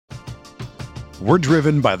We're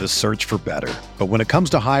driven by the search for better. But when it comes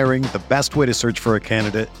to hiring, the best way to search for a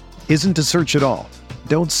candidate isn't to search at all.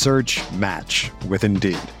 Don't search, match with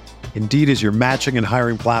Indeed. Indeed is your matching and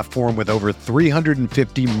hiring platform with over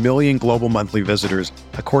 350 million global monthly visitors,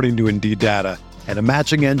 according to Indeed data, and a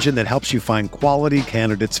matching engine that helps you find quality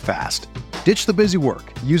candidates fast. Ditch the busy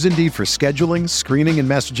work. Use Indeed for scheduling, screening, and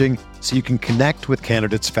messaging so you can connect with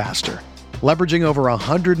candidates faster. Leveraging over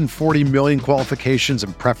 140 million qualifications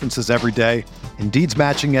and preferences every day, Indeed's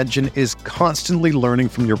matching engine is constantly learning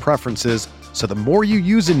from your preferences, so the more you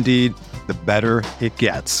use Indeed, the better it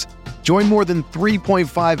gets. Join more than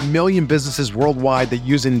 3.5 million businesses worldwide that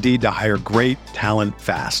use Indeed to hire great talent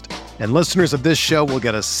fast. And listeners of this show will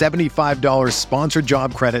get a $75 sponsored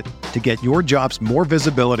job credit to get your jobs more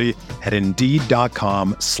visibility at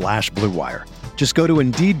Indeed.com/Blue Wire. Just go to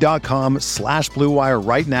Indeed.com/Blue Wire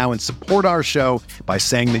right now and support our show by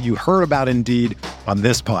saying that you heard about Indeed on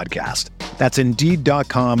this podcast. That's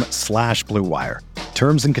Indeed.com/Blue Wire.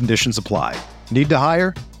 Terms and conditions apply. Need to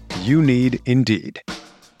hire? You need Indeed.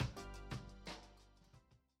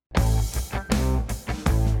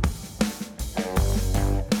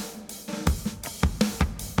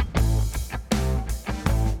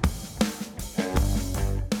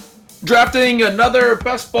 Drafting another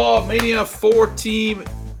Best Ball Mania 4 team,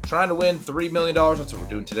 trying to win $3 million. That's what we're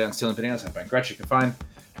doing today on Stealing Bananas. I'm Ben Gretsch. You can find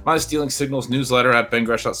my Stealing Signals newsletter at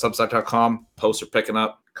bengretsch.substack.com. Posts are picking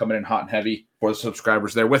up, coming in hot and heavy for the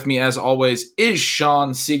subscribers there. With me, as always, is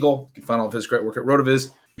Sean Siegel. You can find all of his great work at RotoViz.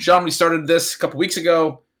 Sean, we started this a couple weeks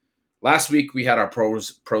ago. Last week, we had our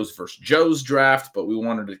pros versus Joe's draft, but we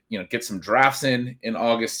wanted to get some drafts in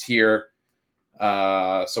August here.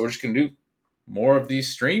 So we're just going to do more of these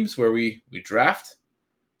streams where we draft,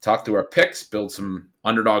 talk through our picks, build some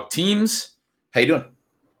underdog teams. How you doing?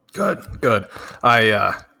 Good.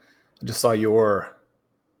 I just saw your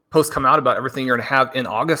post come out about everything you're going to have in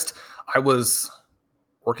August. I was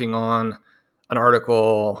working on an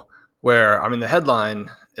article where, the headline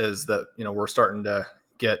is that, we're starting to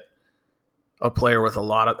get a player with a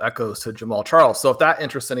lot of echoes to Jamal Charles. So if that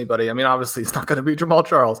interests anybody, obviously it's not going to be Jamal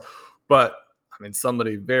Charles, but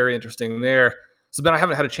somebody very interesting there. So Ben, I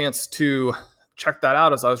haven't had a chance to check that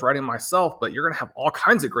out as I was writing myself, but you're going to have all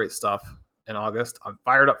kinds of great stuff in August. I'm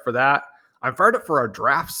fired up for that. I'm fired up for our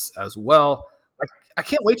drafts as well. I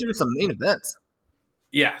can't wait to do some main events.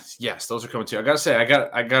 Yes, those are coming too. I gotta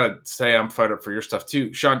say, I'm fired up for your stuff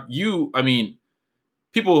too, Sean.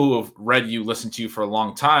 People who have read you, listened to you for a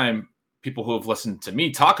long time, people who have listened to me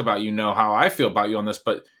talk about you know how I feel about you on this,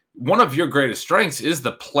 but one of your greatest strengths is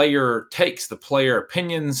the player takes, the player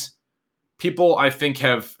opinions. People, I think,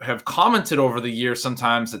 have commented over the years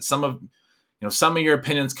sometimes that some of your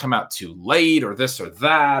opinions come out too late, or this or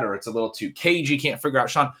that, or it's a little too cagey. Can't figure out.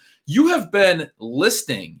 Sean, you have been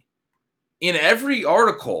listing in every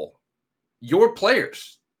article your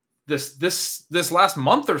players this last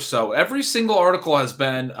month or so. Every single article has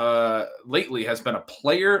been lately has been a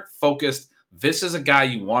player focused. This is a guy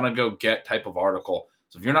you want to go get type of article.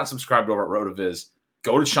 So if you're not subscribed over at RotoViz,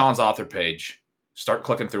 go to Sean's author page, start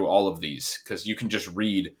clicking through all of these, because you can just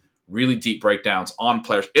read really deep breakdowns on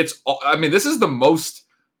players. This is the most,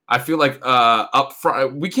 I feel like,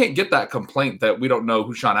 upfront. We can't get that complaint that we don't know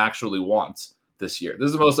who Sean actually wants this year. This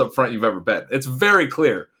is the most upfront you've ever been. It's very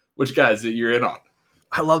clear which guys that you're in on.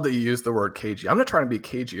 I love that you use the word cagey. I'm not trying to be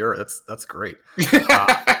cagier. That's great.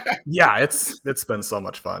 It's been so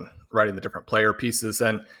much fun writing the different player pieces,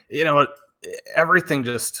 and everything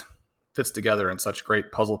just fits together in such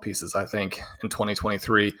great puzzle pieces, I think, in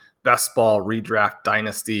 2023. Best ball, redraft,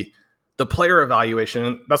 dynasty, the player evaluation.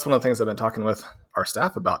 And that's one of the things I've been talking with our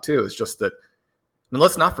staff about too, is just that,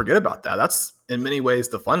 let's not forget about that. That's in many ways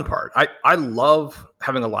the fun part. I love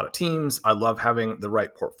having a lot of teams. I love having the right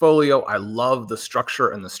portfolio. I love the structure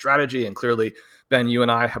and the strategy. And clearly, Ben, you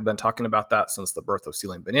and I have been talking about that since the birth of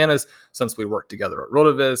Stealing Bananas, since we worked together at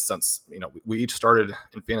RotoViz, since we each started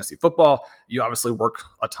in fantasy football. You obviously work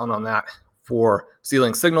a ton on that for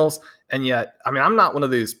Stealing Signals. And yet, I'm not one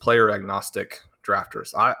of these player agnostic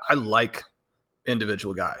drafters. I like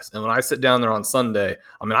individual guys. And when I sit down there on Sunday,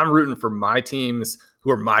 I'm rooting for my teams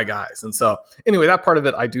who are my guys. And so anyway, that part of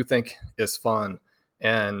it I do think is fun.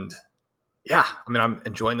 And yeah, I'm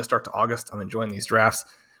enjoying the start to August. I'm enjoying these drafts.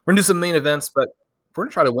 We're going to do some main events, but we're going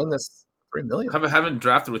to try to win this $3 million. I haven't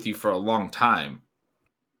drafted with you for a long time.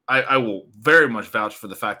 I will very much vouch for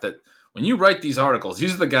the fact that when you write these articles,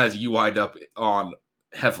 these are the guys you wind up on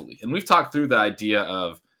heavily. And we've talked through the idea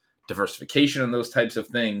of diversification and those types of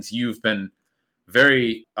things. You've been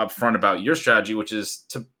very upfront about your strategy, which is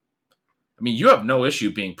to, I mean, you have no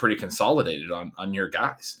issue being pretty consolidated on your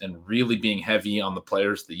guys and really being heavy on the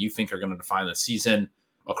players that you think are going to define the season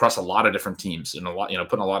across a lot of different teams and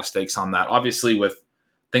putting a lot of stakes on that. Obviously, with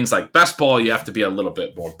things like best ball, you have to be a little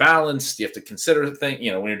bit more balanced. You have to consider the thing,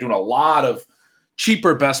 when you're doing a lot of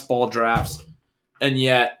cheaper best ball drafts. And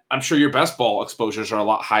yet, I'm sure your best ball exposures are a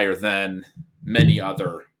lot higher than many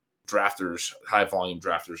other drafters, high volume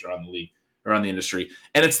drafters around the league, around the industry.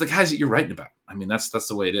 And it's the guys that you're writing about. I mean, that's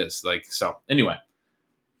the way it is. So anyway,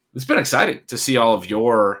 it's been exciting to see all of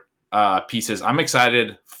your pieces. I'm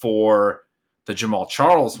excited for the Jamal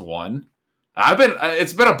Charles one.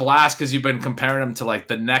 It's been a blast because you've been comparing him to like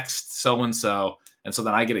the next so-and-so. And so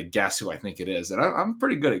then I get to guess who I think it is. And I'm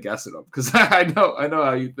pretty good at guessing them because I know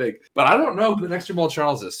how you think. But I don't know who the next Jamal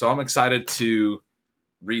Charles is. So I'm excited to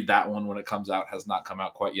read that one when it comes out. Has not come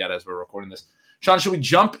out quite yet as we're recording this. Sean, should we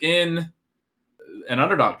jump in an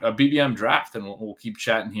Underdog, a BBM draft, and we'll keep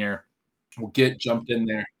chatting here. We'll get jumped in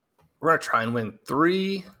there. We're going to try and win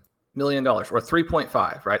 $3 million or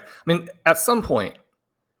 3.5, right? I mean, at some point,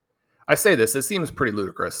 I say this, it seems pretty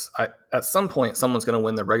ludicrous. At some point, someone's going to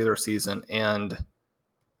win the regular season and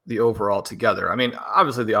the overall together. I mean,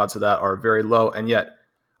 obviously the odds of that are very low. And yet,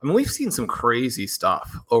 I mean, we've seen some crazy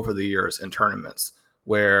stuff over the years in tournaments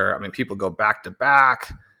where, I mean, people go back to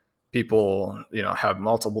back, people, have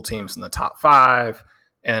multiple teams in the top 5.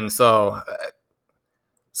 And so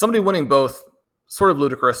somebody winning both, sort of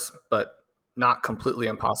ludicrous, but not completely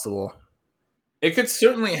impossible. It could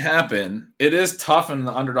certainly happen. It is tough in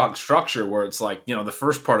the Underdog structure where it's like, the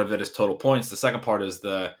first part of it is total points. The second part is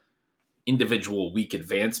the individual week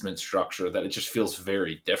advancement structure that it just feels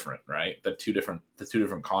very different, right? The two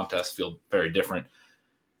different contests feel very different.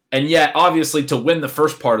 And yet, obviously, to win the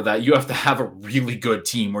first part of that, you have to have a really good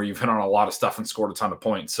team where you've hit on a lot of stuff and scored a ton of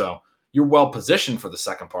points. So you're well positioned for the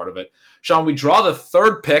second part of it. Sean, we draw the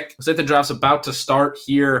third pick. Looks like the draft's about to start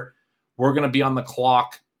here. We're going to be on the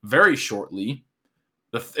clock very shortly.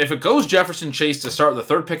 If it goes Jefferson Chase to start, the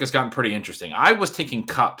third pick has gotten pretty interesting. I was taking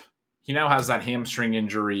Kupp. He now has that hamstring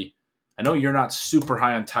injury. I know you're not super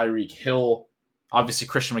high on Tyreek Hill. Obviously,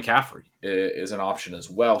 Christian McCaffrey is an option as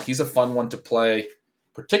well. He's a fun one to play,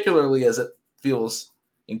 particularly as it feels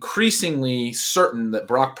increasingly certain that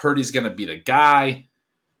Brock Purdy's going to be the guy.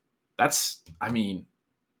 That's,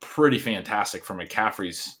 pretty fantastic for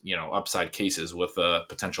McCaffrey's, upside cases with a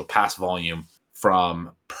potential pass volume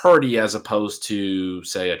from Purdy as opposed to,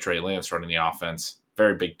 say, a Trey Lance running the offense.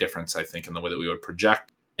 Very big difference, I think, in the way that we would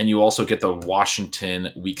project. And you also get the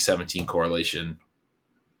Washington Week 17 correlation.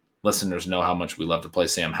 Listeners know how much we love to play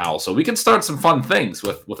Sam Howell. So we can start some fun things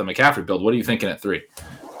with a McCaffrey build. What are you thinking at 3?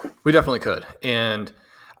 We definitely could. And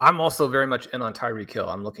I'm also very much in on Tyreek Hill.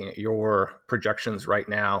 I'm looking at your projections right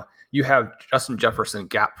now. You have Justin Jefferson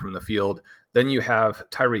gap from the field. Then you have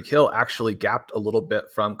Tyreek Hill actually gapped a little bit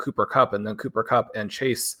from Cooper Kupp, and then Cooper Kupp and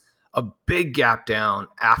Chase a big gap down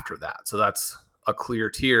after that. So that's a clear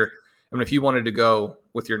tier. I mean, if you wanted to go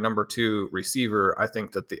with your number 2 receiver, I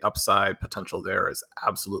think that the upside potential there is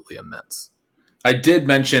absolutely immense. I did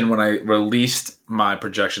mention when I released my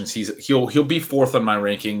projections, he'll be 4th on my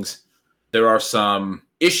rankings. There are some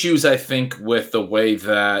issues, I think, with the way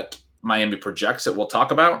that Miami projects that we'll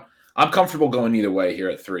talk about. I'm comfortable going either way here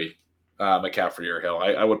at 3, McCaffrey or Hill.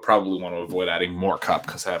 I would probably want to avoid adding more Kupp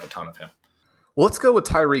because I have a ton of him. Well, let's go with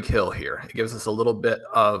Tyreek Hill here. It gives us a little bit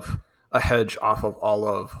of a hedge off of all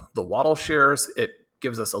of the Waddle shares. It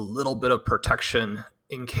gives us a little bit of protection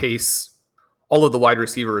in case all of the wide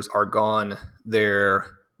receivers are gone there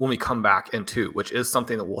when we come back in 2, which is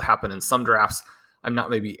something that will happen in some drafts. I'm not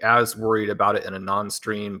maybe as worried about it in a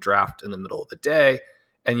non-stream draft in the middle of the day.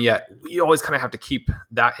 And yet we always kind of have to keep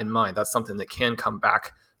that in mind. That's something that can come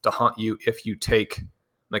back to haunt you if you take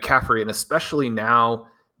McCaffrey. And especially now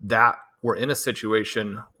that we're in a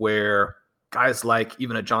situation where guys like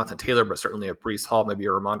even a Jonathan Taylor, but certainly a Breece Hall, maybe a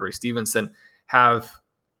Ramondre Stevenson, have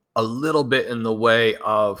a little bit in the way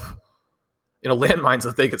of landmines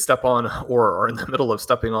that they could step on or are in the middle of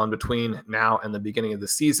stepping on between now and the beginning of the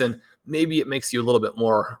season. Maybe it makes you a little bit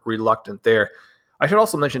more reluctant there. I should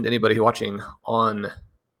also mention to anybody watching on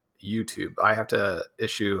YouTube, I have to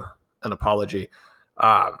issue an apology.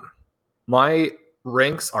 My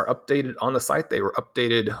ranks are updated on the site. They were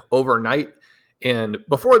updated overnight. And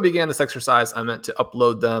before I began this exercise, I meant to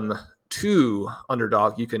upload them to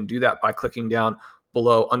Underdog. You can do that by clicking down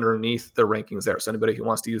below underneath the rankings there. So anybody who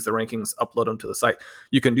wants to use the rankings, upload them to the site.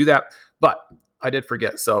 You can do that. But I did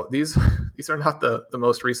forget. So these are not the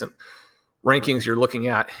most recent rankings you're looking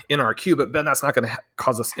at in our queue. But Ben, that's not going to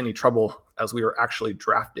cause us any trouble as we are actually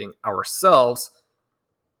drafting ourselves.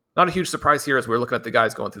 Not a huge surprise here as we're looking at the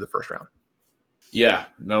guys going through the first round. Yeah,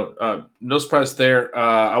 no surprise there.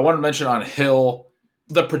 I want to mention on Hill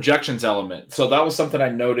the projections element. So that was something I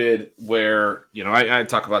noted where, I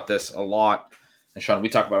talk about this a lot, and Sean, we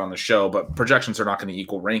talk about it on the show, but projections are not going to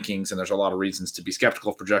equal rankings, and there's a lot of reasons to be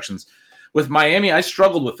skeptical of projections. With Miami, I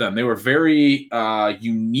struggled with them. They were very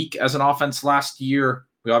unique as an offense last year.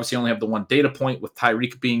 We obviously only have the one data point with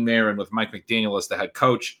Tyreek being there and with Mike McDaniel as the head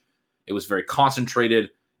coach. It was very concentrated.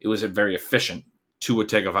 It was very efficient. Tua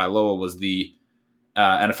Tagovailoa was the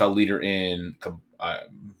NFL leader in,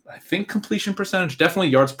 I think, completion percentage, definitely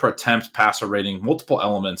yards per attempt, passer rating, multiple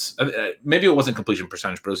elements. Maybe it wasn't completion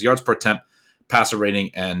percentage, but it was yards per attempt, passer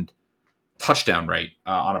rating, and touchdown rate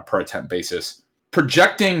on a per attempt basis.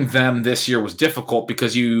 Projecting them this year was difficult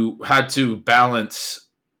because you had to balance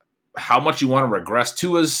how much you want to regress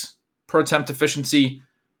Tua's per attempt efficiency.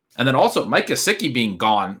 And then also Mike Gesicki being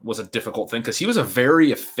gone was a difficult thing because he was a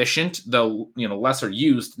very efficient, though lesser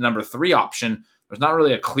used number 3 option. There's not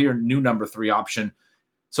really a clear new number 3 option.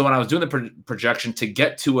 So when I was doing the projection to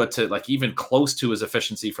get Tua to like even close to his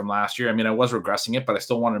efficiency from last year, I mean, I was regressing it, but I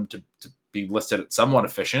still wanted him to be listed at somewhat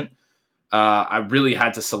efficient. I really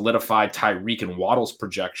had to solidify Tyreek and Waddle's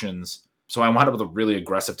projections. So I wound up with a really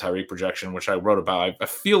aggressive Tyreek projection, which I wrote about. I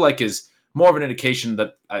feel like is more of an indication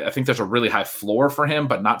that I think there's a really high floor for him,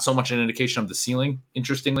 but not so much an indication of the ceiling,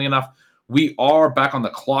 interestingly enough. We are back on the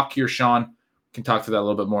clock here, Sean. We can talk through that a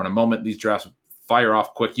little bit more in a moment. These drafts fire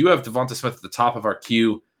off quick. You have Devonta Smith at the top of our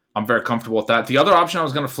queue. I'm very comfortable with that. The other option I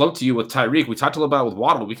was going to float to you with Tyreek, we talked a little about with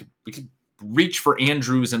Waddle. We could reach for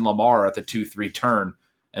Andrews and Lamar at the 2-3 turn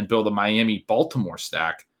and build a Miami-Baltimore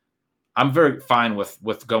stack. I'm very fine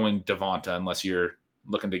with going Devonta unless you're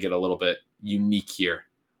looking to get a little bit unique here.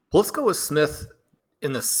 Well, let's go with Smith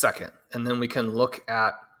in the second, and then we can look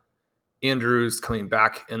at Andrews coming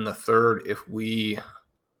back in the third if we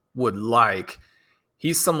would like.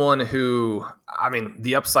 He's someone who, I mean,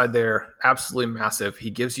 the upside there, absolutely massive. He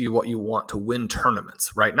gives you what you want to win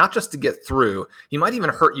tournaments, right? Not just to get through. He might even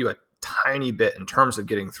hurt you a tiny bit in terms of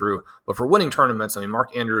getting through. But for winning tournaments, I mean,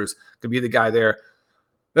 Mark Andrews could be the guy there.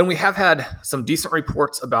 Then we have had some decent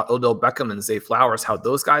reports about Odell Beckham and Zay Flowers, how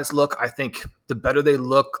those guys look. I think the better they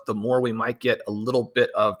look, the more we might get a little bit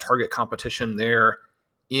of target competition there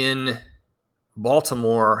in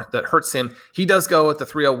Baltimore that hurts him. He does go at the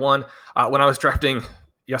 301. When I was drafting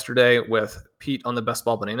yesterday with Pete on the Best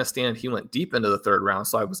Ball Banana Stand, he went deep into the third round.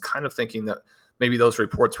 So I was kind of thinking that maybe those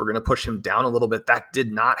reports were going to push him down a little bit. That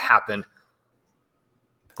did not happen.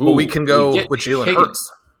 But we can go with Jalen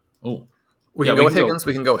Hurts. We can go with Higgins.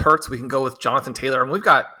 We can go with Hurts. We can go with Jonathan Taylor. And we've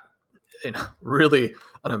got really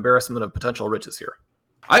an embarrassment of potential riches here.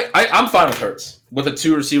 I'm fine with Hurts with the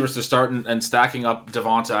 2 receivers to start and stacking up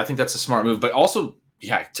Devonta. I think that's a smart move. But also,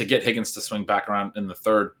 to get Higgins to swing back around in the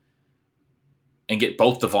third and get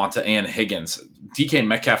both Devonta and Higgins. DK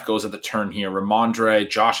Metcalf goes at the turn here. Ramondre,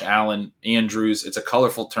 Josh Allen, Andrews. It's a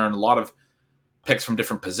colorful turn. A lot of picks from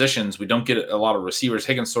different positions. We don't get a lot of receivers.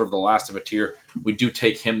 Higgins sort of the last of a tier. We do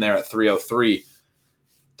take him there at 303.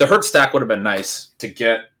 The Hurts stack would have been nice to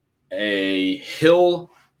get a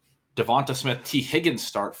Hill, Devonta Smith, T. Higgins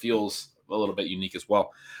start feels a little bit unique as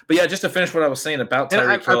well. But yeah, just to finish what I was saying about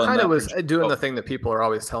Tyreek Hill. I kind of was doing the thing that people are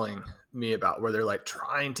always telling me about, where they're like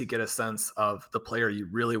trying to get a sense of the player you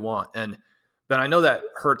really want. And then I know that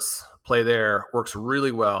Hurts play there works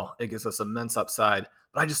really well. It gives us immense upside.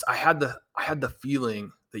 But I had the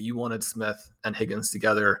feeling that you wanted Smith and Higgins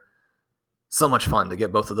together. So much fun to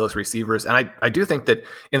get both of those receivers. And I do think that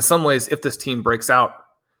in some ways, if this team breaks out,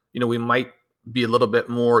 we might be a little bit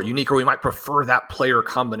more unique, or we might prefer that player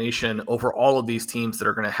combination over all of these teams that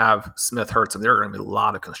are going to have Smith, Hurts, and there are going to be a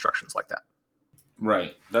lot of constructions like that.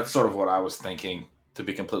 Right. That's sort of what I was thinking, to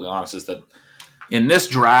be completely honest, is that in this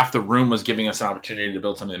draft, the room was giving us an opportunity to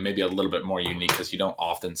build something maybe a little bit more unique, because you don't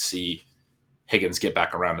often see Higgins get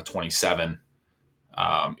back around to 27,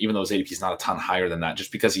 even though his ADP is not a ton higher than that,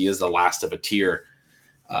 just because he is the last of a tier.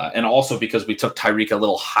 And also because we took Tyreek a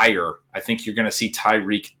little higher. I think you're going to see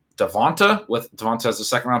Tyreek Devonta with Devonta as the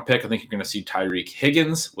second round pick. I think you're going to see Tyreek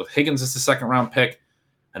Higgins with Higgins as the second round pick.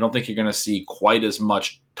 I don't think you're going to see quite as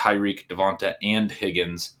much Tyreek, Devonta, and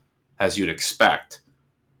Higgins as you'd expect.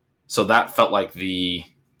 So that felt like the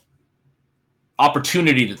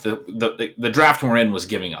opportunity that the draft we're in was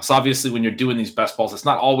giving us. Obviously, when you're doing these best balls, it's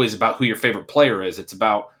not always about who your favorite player is. It's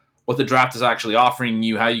about what the draft is actually offering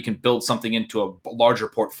you, how you can build something into a larger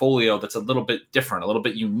portfolio that's a little bit different, a little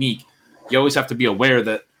bit unique. You always have to be aware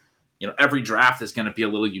that every draft is going to be a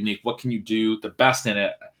little unique. What can you do the best in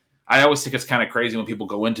it? I always think it's kind of crazy when people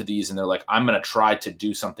go into these and they're like, I'm going to try to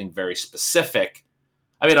do something very specific.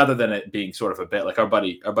 I mean, other than it being sort of a bit like our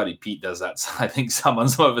buddy Pete does that, I think some on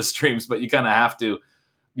some of his streams, but you kind of have to,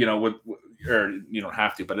 or you don't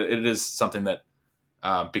have to, but it is something that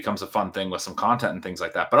becomes a fun thing with some content and things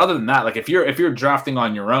like that. But other than that, like if you're drafting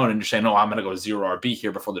on your own and you're saying, "No, I'm going to go 0 RB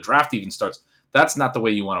here before the draft even starts," that's not the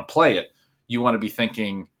way you want to play it. You want to be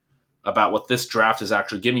thinking about what this draft is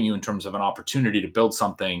actually giving you in terms of an opportunity to build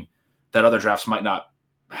something that other drafts might not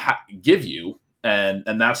give you.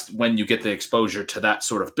 And that's when you get the exposure to that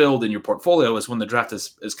sort of build in your portfolio, is when the draft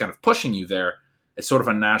is kind of pushing you there. It's sort of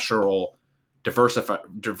a natural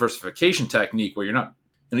diversification technique where you're not,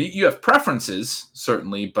 you have preferences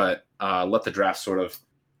certainly, but let the draft sort of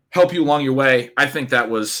help you along your way. I think that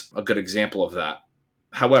was a good example of that.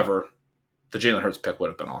 However, the Jalen Hurts pick would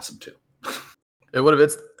have been awesome too. It would have.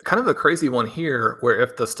 It's kind of a crazy one here where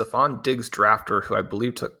if the Stephon Diggs drafter, who I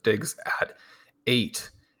believe took Diggs at 8,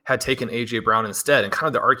 had taken A.J. Brown instead, and kind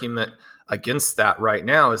of the argument against that right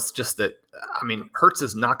now is just that, I mean, Hurts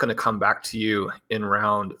is not going to come back to you in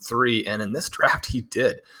round 3, and in this draft he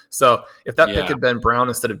did. So if that pick had been Brown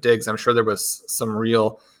instead of Diggs, I'm sure there was some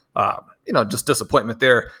real, just disappointment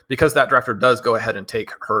there, because that drafter does go ahead and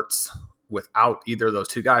take Hurts without either of those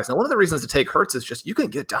two guys. Now, one of the reasons to take Hurts is just you can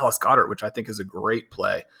get Dallas Goedert, which I think is a great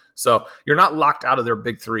play. So you're not locked out of their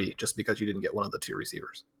big 3 just because you didn't get one of the 2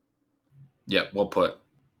 receivers. Yeah, well put.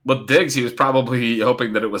 With Diggs, he was probably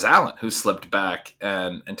hoping that it was Allen who slipped back,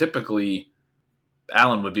 and typically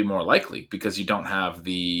Allen would be more likely because you don't have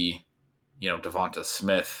the, Devonta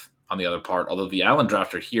Smith on the other part. Although the Allen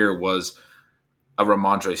drafter here was a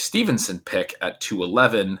Ramondre Stevenson pick at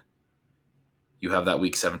 211. You have that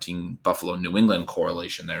Week 17 Buffalo New England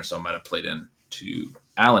correlation there, so it might have played into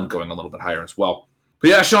Allen going a little bit higher as well. But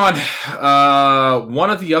yeah, Sean, one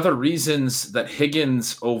of the other reasons that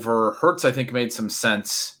Higgins over Hurts, I think, made some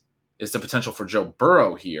sense is the potential for Joe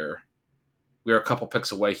Burrow here. We are a couple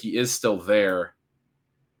picks away. He is still there.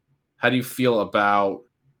 How do you feel about,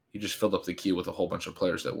 you just filled up the queue with a whole bunch of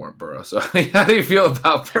players that weren't Burrow. So how do you feel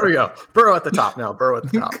about Burrow? Here we go. Burrow at the top now. Burrow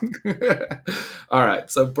at the top. All right.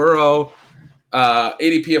 So Burrow,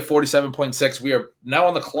 ADP of 47.6. We are now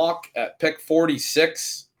on the clock at pick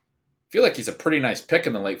 46. I feel like he's a pretty nice pick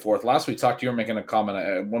in the late 4th. Last we talked, you were making a comment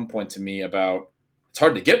at one point to me about it's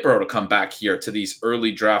hard to get Burrow to come back here to these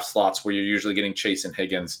early draft slots where you're usually getting Chase and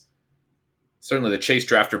Higgins. Certainly the Chase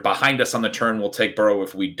drafter behind us on the turn will take Burrow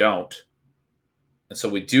if we don't. And so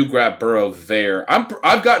we do grab Burrow there.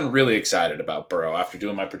 I've gotten really excited about Burrow after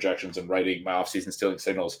doing my projections and writing my offseason stealing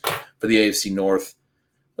signals for the AFC North.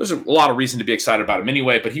 There's a lot of reason to be excited about him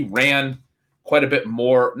anyway, but he ran quite a bit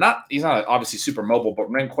more. He's not obviously super mobile,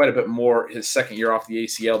 but ran quite a bit more his second year off the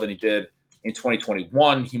ACL than he did in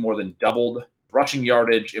 2021. He more than doubled rushing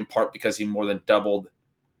yardage, in part because he more than doubled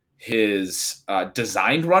his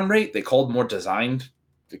designed run rate. They called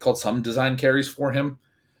some design carries for him.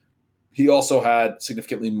 He also had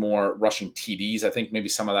significantly more rushing TDs. I think maybe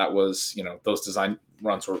some of that was, those design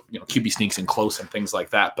runs were, QB sneaks in close and things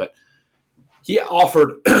like that. But he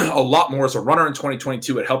offered a lot more as a runner in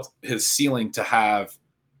 2022. It helped his ceiling to have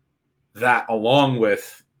that, along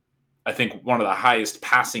with, I think, one of the highest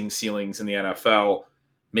passing ceilings in the NFL,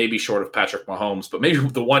 maybe short of Patrick Mahomes, but maybe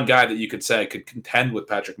the one guy that you could say could contend with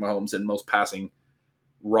Patrick Mahomes in most passing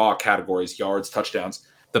raw categories, yards, touchdowns.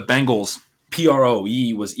 The Bengals'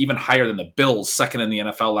 PROE was even higher than the Bills, second in the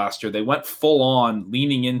NFL last year. They went full on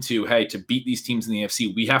leaning into, hey, to beat these teams in the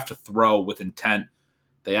AFC, we have to throw with intent.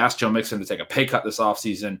 They asked Joe Mixon to take a pay cut this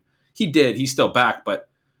offseason. He did. He's still back, but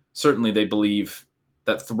certainly they believe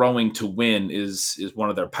that throwing to win is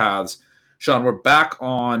one of their paths. Sean, we're back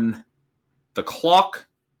on the clock.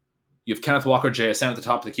 You have Kenneth Walker, JSN at the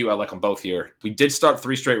top of the queue. I like them both here. We did start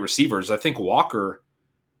 3 straight receivers. I think Walker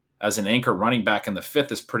as an anchor running back in the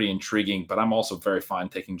 5th is pretty intriguing, but I'm also very fine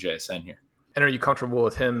taking JSN here. And are you comfortable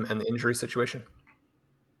with him and the injury situation?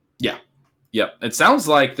 Yeah. Yep. It sounds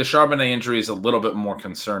like the Charbonnet injury is a little bit more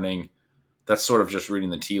concerning. That's sort of just reading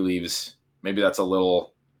the tea leaves. Maybe that's a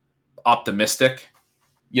little optimistic.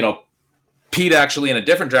 Pete actually in a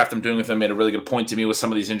different draft I'm doing with him made a really good point to me with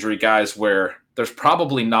some of these injury guys where there's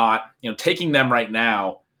probably not, taking them right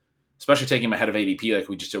now, especially taking them ahead of ADP like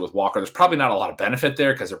we just did with Walker, there's probably not a lot of benefit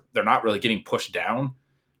there because they're not really getting pushed down.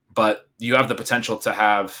 But you have the potential to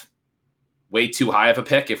have way too high of a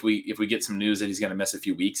pick if we get some news that he's going to miss a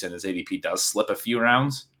few weeks and his ADP does slip a few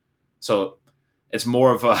rounds. So it's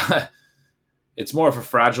more of a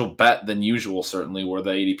fragile bet than usual, certainly, where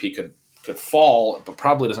the ADP could fall, but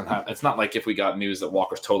probably doesn't have. It's not like if we got news that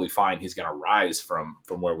Walker's totally fine, he's going to rise from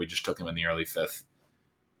where we just took him in the early 5th,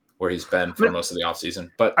 where he's been for most of the offseason.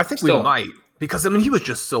 But I think we might, because he was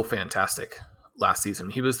just so fantastic last season.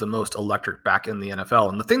 He was the most electric back in the NFL.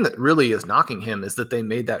 And the thing that really is knocking him is that they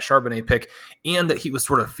made that Charbonnet pick and that he was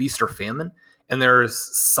sort of feast or famine. And there's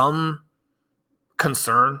some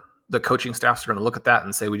concern the coaching staffs are going to look at that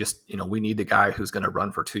and say, we need the guy who's going to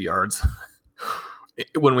run for 2 yards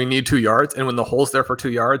when we need 2 yards and when the hole's there for 2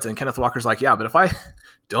 yards. And Kenneth Walker's like, yeah, but if I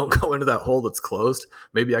don't go into that hole that's closed,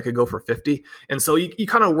 maybe I could go for 50. And so you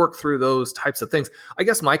kind of work through those types of things. I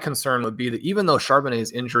guess my concern would be that even though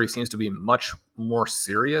Charbonnet's injury seems to be much more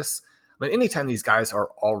serious, I mean, anytime these guys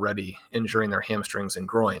are already injuring their hamstrings and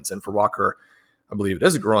groins, and for Walker, I believe it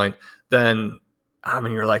is a groin, then I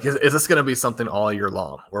mean, you're like, is this going to be something all year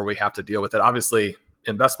long where we have to deal with it? Obviously,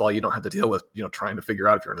 in best ball, you don't have to deal with, trying to figure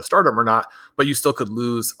out if you're going to start him or not, but you still could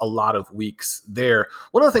lose a lot of weeks there.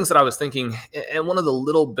 One of the things that I was thinking, and one of the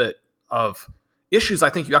little bit of issues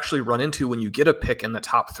I think you actually run into when you get a pick in the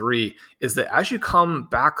top 3 is that as you come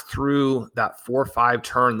back through that 4-5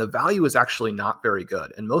 turn, the value is actually not very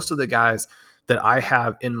good. And most of the guys that I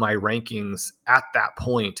have in my rankings at that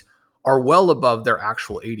point are well above their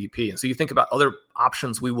actual ADP. And so you think about other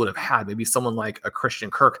options we would have had, maybe someone like a Christian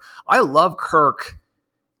Kirk. I love Kirk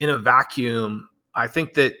in a vacuum. I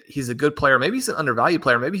think that he's a good player. Maybe he's an undervalued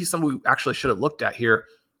player. Maybe he's someone we actually should have looked at here.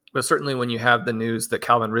 But certainly when you have the news that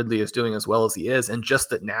Calvin Ridley is doing as well as he is, and just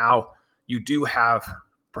that now you do have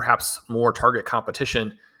perhaps more target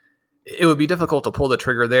competition, it would be difficult to pull the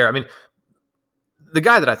trigger there. I mean, the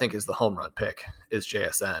guy that I think is the home run pick is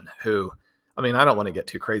JSN, who, I mean, I don't want to get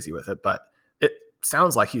too crazy with it, but it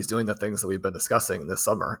sounds like he's doing the things that we've been discussing this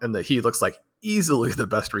summer and that he looks like easily the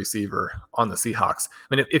best receiver on the Seahawks.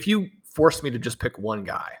 I mean, if you forced me to just pick one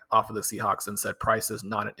guy off of the Seahawks and said price is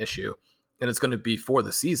not an issue and it's going to be for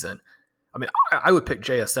the season, I mean, I would pick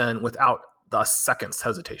JSN without the second's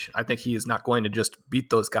hesitation. I think he is not going to just beat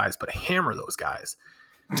those guys, but hammer those guys.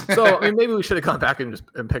 So, I mean, maybe we should have gone back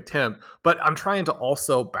and picked him, but I'm trying to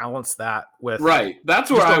also balance that with. Right.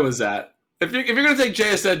 That's where I was at. If you're going to take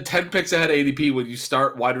JSN 10 picks ahead of ADP when you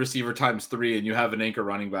start wide receiver times 3 and you have an anchor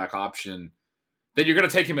running back option, then you're going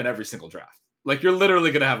to take him in every single draft. Like, you're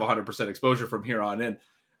literally going to have 100% exposure from here on in.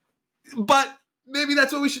 But maybe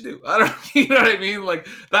that's what we should do. I don't, you know what I mean? Like,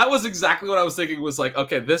 that was exactly what I was thinking, was like,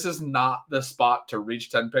 okay, this is not the spot to reach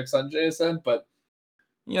 10 picks on JSN, but,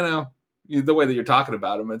 the way that you're talking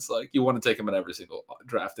about him, it's like you want to take him in every single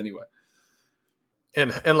draft anyway.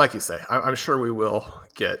 And like you say, I'm sure we will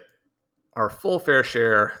get our full fair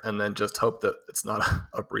share and then just hope that it's not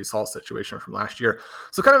a Breece Hall situation from last year.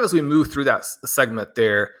 So kind of as we move through that segment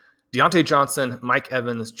there, Deontay Johnson, Mike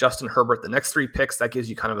Evans, Justin Herbert, the next 3 picks, that gives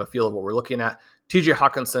you kind of a feel of what we're looking at. TJ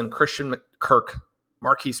Hawkinson, Christian Kirk,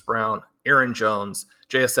 Marquise Brown, Aaron Jones.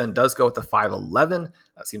 JSN does go with the 5'11".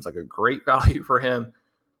 That seems like a great value for him.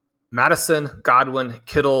 Madison, Godwin,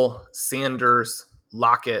 Kittle, Sanders,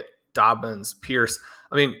 Lockett, Dobbins, Pierce.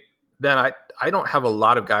 I mean, Ben, I don't have a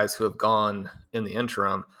lot of guys who have gone in the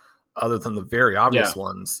interim other than the very obvious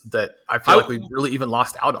ones that I feel like we really even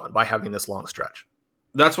lost out on by having this long stretch.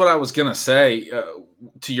 That's what I was going to say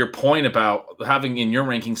to your point about having in your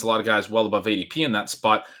rankings a lot of guys well above ADP in that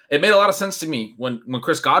spot. It made a lot of sense to me when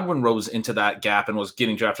Chris Godwin rose into that gap and was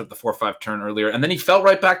getting drafted at the 4-5 turn earlier. And then he fell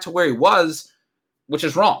right back to where he was, which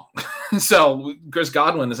is wrong. So Chris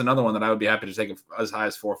Godwin is another one that I would be happy to take as high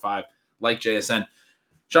as 4-5, like JSN.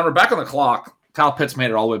 John, we're back on the clock. Kyle Pitts made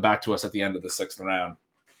it all the way back to us at the end of the 6th round.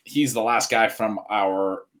 He's the last guy from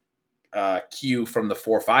our queue from the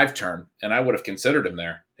 4-5 turn, and I would have considered him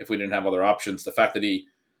there if we didn't have other options. The fact that he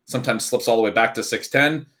sometimes slips all the way back to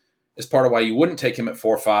 6'10" is part of why you wouldn't take him at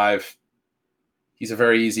 4-5. He's a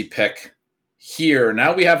very easy pick here.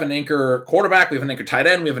 Now we have an anchor quarterback, we have an anchor tight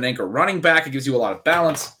end, we have an anchor running back. It gives you a lot of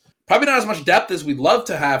balance. Probably not as much depth as we'd love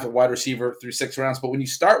to have at wide receiver through 6 rounds, but when you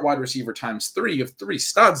start wide receiver times 3, you have 3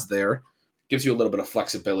 studs there. Gives you a little bit of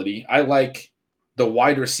flexibility. I like the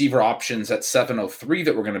wide receiver options at 703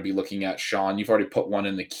 that we're going to be looking at, Sean. You've already put one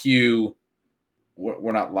in the queue.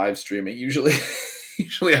 We're not live streaming. Usually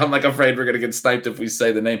I'm like afraid we're going to get sniped if we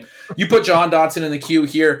say the name. You put John Dotson in the queue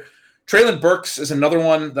here. Treylon Burks is another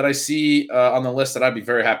one that I see on the list that I'd be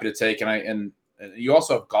very happy to take. And you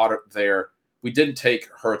also have Goddard there. We didn't take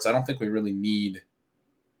Hurts. I don't think we really need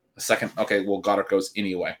a second. Okay, well, Goddard goes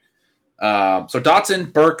anyway. So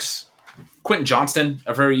Dotson, Burks, Quentin Johnston,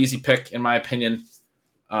 a very easy pick in my opinion.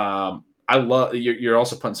 I love you're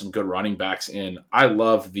also putting some good running backs in. I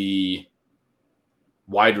love the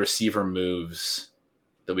wide receiver moves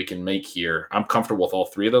that we can make here. I'm comfortable with all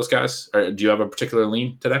 3 of those guys. Do you have a particular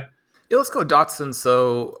lean today? Yeah, let's go Dotson.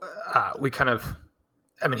 So we kind of,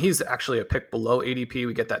 I mean, he's actually a pick below ADP.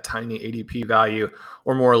 We get that tiny ADP value,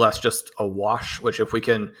 or more or less just a wash, which if we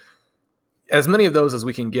can as many of those as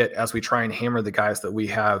we can get as we try and hammer the guys that we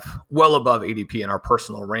have well above ADP in our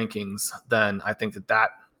personal rankings, then I think that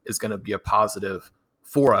is going to be a positive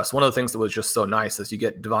for us. One of the things that was just so nice is you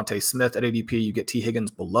get Devontae Smith at ADP, you get T.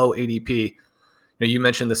 Higgins below ADP. You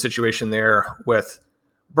mentioned the situation there with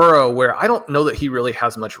Burrow, where I don't know that he really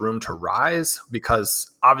has much room to rise,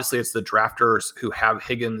 because obviously it's the drafters who have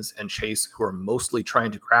Higgins and Chase who are mostly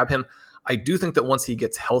trying to grab him. I do think that once he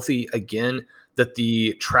gets healthy again, that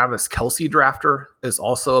the Travis Kelce drafter is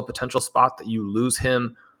also a potential spot that you lose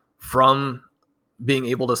him from being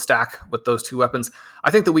able to stack with those two weapons.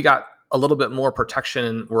 I think that we got a little bit more protection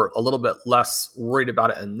and we're a little bit less worried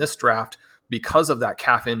about it in this draft because of that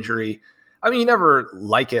calf injury. I mean, you never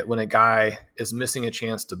like it when a guy is missing a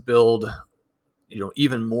chance to build,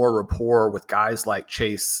 even more rapport with guys like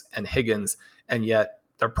Chase and Higgins, and yet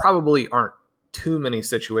there probably aren't too many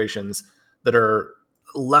situations that are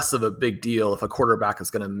less of a big deal if a quarterback is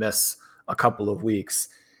going to miss a couple of weeks.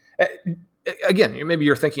 Again, maybe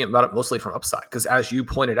you're thinking about it mostly from upside, because as you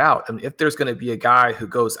pointed out, I mean, if there's going to be a guy who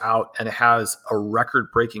goes out and has a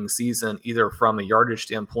record-breaking season, either from a yardage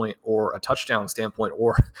standpoint or a touchdown standpoint,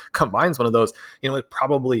 or combines one of those, it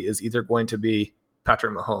probably is either going to be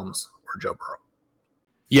Patrick Mahomes or Joe Burrow.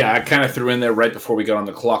 Yeah, I kind of threw in there right before we got on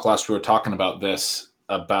the clock last, we were talking about this,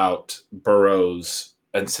 about Burrow's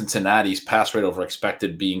and Cincinnati's pass rate over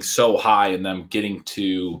expected being so high and them getting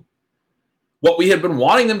to what we had been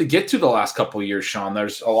wanting them to get to the last couple of years, Sean.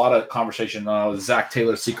 There's a lot of conversation. Zach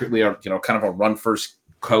Taylor secretly, kind of a run first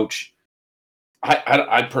coach.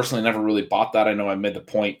 I personally never really bought that. I know I made the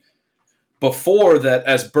point before that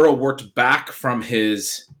as Burrow worked back from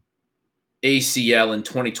his ACL in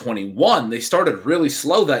 2021, they started really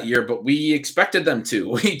slow that year, but we expected them to.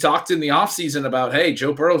 We talked in the offseason about, hey,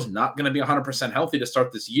 Joe Burrow's not going to be 100% healthy to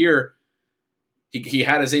start this year. He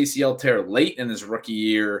had his ACL tear late in his rookie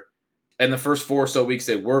year. And the first 4 or so weeks,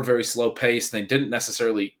 they were very slow paced. They didn't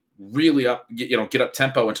necessarily really get up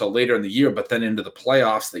tempo until later in the year, but then into the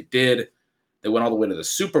playoffs, they did. They went all the way to the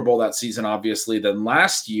Super Bowl that season, obviously. Then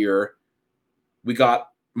last year, we got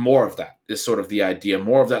more of that, is sort of the idea.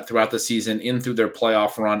 More of that throughout the season, in through their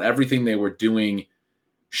playoff run, everything they were doing,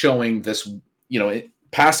 showing this,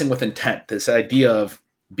 passing with intent, this idea of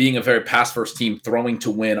being a very pass-first team, throwing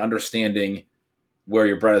to win, understanding where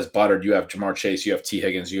your bread is buttered. You have Jamar Chase, you have T.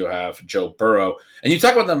 Higgins, you have Joe Burrow. And you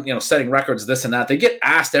talk about them, setting records, this and that. They get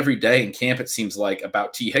asked every day in camp, it seems like,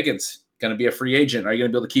 about T. Higgins, going to be a free agent. Are you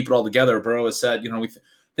going to be able to keep it all together? Burrow has said, we think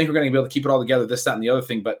we're going to be able to keep it all together, this, that, and the other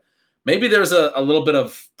thing. But maybe there's a little bit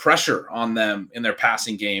of pressure on them in their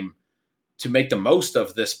passing game to make the most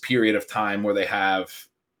of this period of time where they have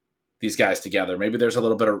these guys together. Maybe there's a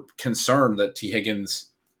little bit of concern that T. Higgins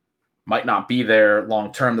might not be there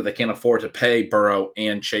long-term, that they can't afford to pay Burrow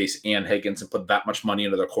and Chase and Higgins and put that much money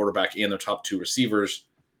into their quarterback and their top 2 receivers.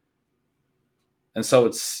 And so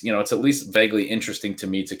it's at least vaguely interesting to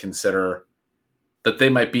me to consider that they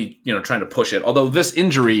might be, trying to push it. Although this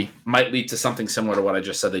injury might lead to something similar to what I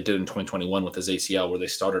just said they did in 2021 with his ACL, where they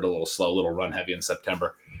started a little slow, a little run heavy in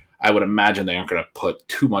September. I would imagine they aren't going to put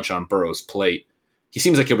too much on Burrow's plate. He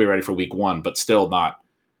seems like he'll be ready for week 1, but still not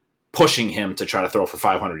pushing him to try to throw for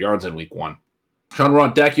 500 yards in week 1. Sean, we're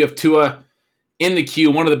on deck. You have Tua in the queue.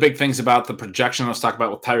 One of the big things about the projection I was talking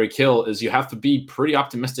about with Tyreek Hill is you have to be pretty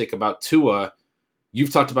optimistic about Tua.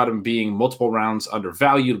 You've talked about him being multiple rounds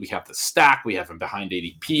undervalued. We have the stack. We have him behind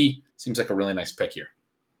ADP. Seems like a really nice pick here.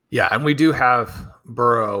 Yeah, and we do have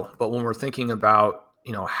Burrow, but when we're thinking about,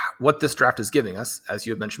 what this draft is giving us, as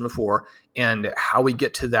you had mentioned before, and how we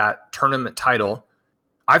get to that tournament title,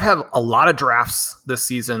 I've had a lot of drafts this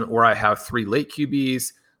season where I have 3 late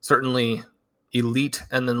QBs, certainly elite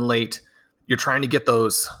and then late. You're trying to get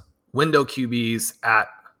those window QBs at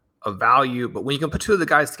a value, but when you can put 2 of the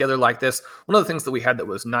guys together like this, one of the things that we had that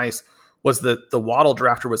was nice was that the Waddle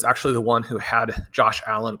drafter was actually the one who had Josh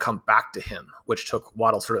Allen come back to him, which took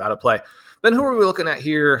Waddle sort of out of play. Then who are we looking at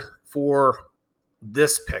here for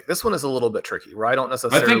this pick? This one is a little bit tricky, where I don't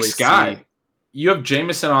necessarily I think Sky. see. You have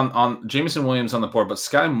Jameson on Jameson Williams on the board, but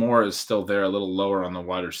Sky Moore is still there, a little lower on the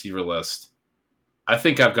wide receiver list. I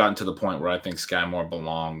think I've gotten to the point where I think Sky Moore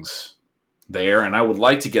belongs there, and I would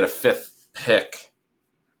like to get a 5th pick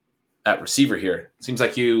at receiver here. Seems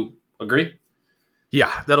like you agree?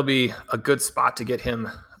 Yeah, that'll be a good spot to get him.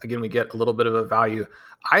 Again, we get a little bit of a value.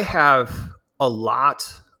 I have a lot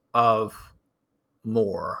of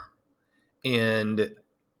Moore, and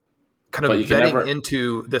kind of getting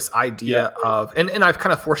into this idea of, and I've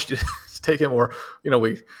kind of forced you to take him, or,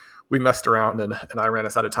 we we messed around and I ran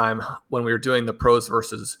us out of time when we were doing the pros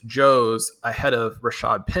versus Joes ahead of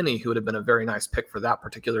Rashad Penny, who would have been a very nice pick for that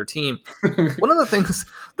particular team. One of the things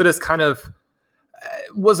that is kind of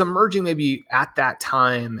was emerging maybe at that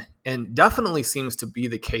time and definitely seems to be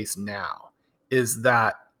the case now is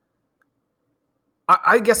that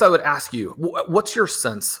I guess I would ask you, what's your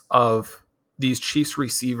sense of these Chiefs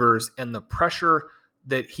receivers and the pressure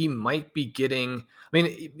that he might be getting? I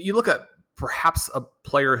mean, you look at perhaps a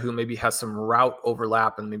player who maybe has some route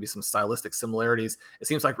overlap and maybe some stylistic similarities. It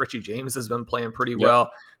seems like Richie James has been playing pretty well.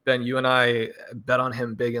 Ben, you and I bet on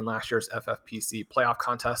him big in last year's FFPC playoff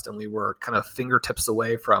contest, and we were kind of fingertips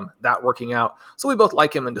away from that working out. So we both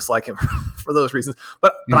like him and dislike him for those reasons.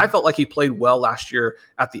 But I felt like he played well last year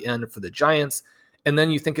at the end for the Giants. And then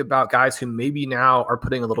you think about guys who maybe now are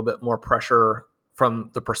putting a little bit more pressure from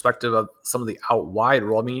the perspective of some of the out wide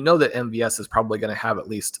role. I mean, you know that MVS is probably going to have at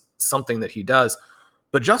least something that he does,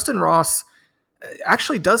 but Justin Ross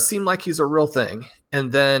actually does seem like he's a real thing.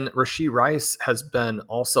 And then Rashee Rice has been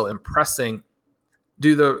also impressing.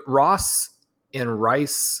 Do the Ross and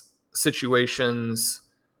Rice situations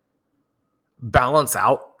balance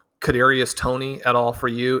out Kadarius Toney at all for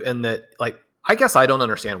you? And that, like, I guess I don't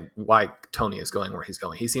understand why Toney is going where he's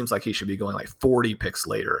going. He seems like he should be going like 40 picks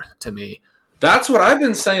later to me. That's what I've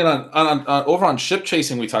been saying on over on Ship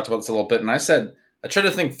Chasing. We talked about this a little bit, and I said I tried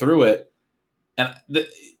to think through it, and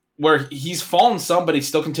where he's fallen some, but he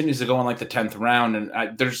still continues to go in like the 10th round.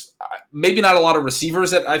 And there's maybe not a lot of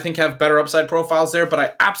receivers that I think have better upside profiles there, but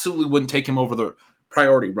I absolutely wouldn't take him over the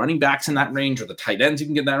priority running backs in that range or the tight ends you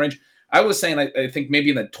can get in that range. I was saying I think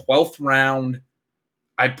maybe in the 12th round,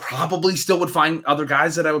 I probably still would find other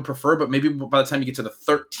guys that I would prefer, but maybe by the time you get to the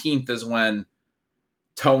 13th is when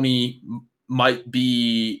Toney might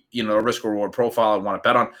be, a risk reward profile I want to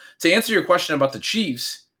bet on. To answer your question about the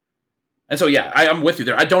Chiefs, and so yeah, I'm with you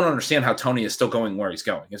there. I don't understand how Toney is still going where he's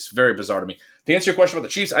going. It's very bizarre to me. To answer your question about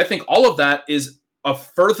the Chiefs, I think all of that is a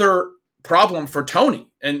further problem for Toney.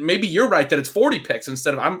 And maybe you're right that it's 40 picks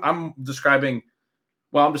instead of I'm describing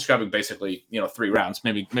basically 3 rounds,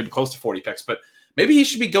 maybe close to 40 picks, but maybe he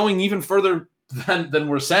should be going even further than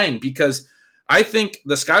we're saying, because I think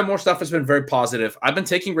the Sky Moore stuff has been very positive. I've been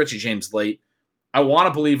taking Richie James late. I want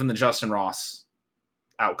to believe in the Justin Ross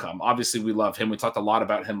outcome. Obviously, we love him. We talked a lot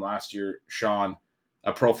about him last year, Sean,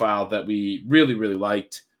 a profile that we really, really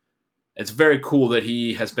liked. It's very cool that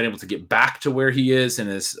he has been able to get back to where he is and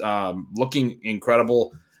is looking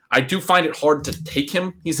incredible. I do find it hard to take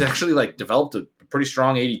him. He's actually developed a pretty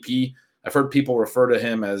strong ADP. I've heard people refer to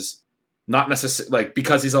him as not necessarily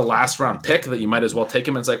because he's a last round pick that you might as well take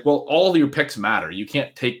him. And it's like, well, all of your picks matter. You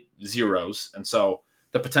can't take zeros. And so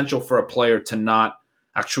the potential for a player to not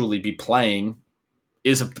actually be playing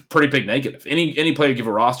is a pretty big negative. Any player you give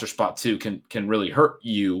a roster spot to can really hurt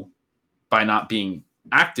you by not being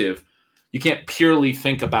active. You can't purely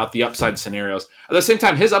think about the upside scenarios. At the same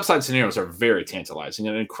time, his upside scenarios are very tantalizing.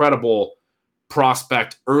 An incredible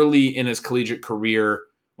prospect early in his collegiate career,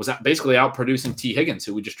 was basically outproducing T. Higgins,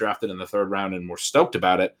 who we just drafted in the 3rd round, and we're stoked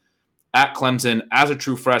about it. At Clemson, as a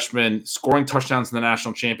true freshman, scoring touchdowns in the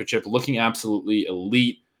national championship, looking absolutely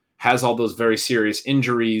elite, has all those very serious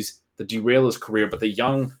injuries that derail his career, but the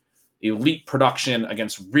young elite production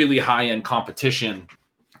against really high-end competition,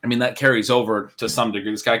 I mean, that carries over to some degree.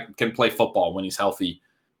 This guy can play football when he's healthy.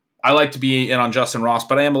 I like to be in on Justin Ross,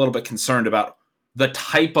 but I am a little bit concerned about the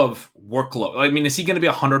type of workload. I mean, is he going to be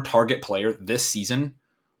a 100-target player this season?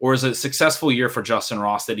 Or is it a successful year for Justin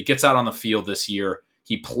Ross that he gets out on the field this year,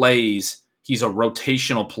 he plays, he's a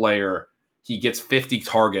rotational player, he gets 50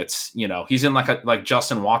 targets, he's in like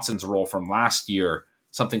Justin Watson's role from last year,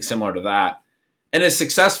 something similar to that, and is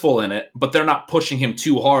successful in it, but they're not pushing him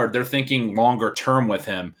too hard. They're thinking longer term with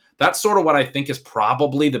him. That's sort of what I think is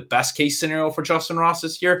probably the best case scenario for Justin Ross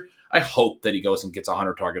this year. I hope that he goes and gets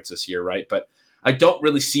 100 targets this year, right? But I don't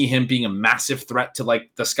really see him being a massive threat to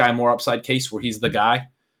the Sky Moore upside case where he's the guy.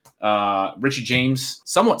 Richie James,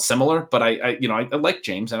 somewhat similar, but I like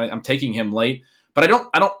James and I'm taking him late, but I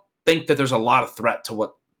don't think that there's a lot of threat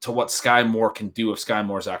to what Sky Moore can do if Sky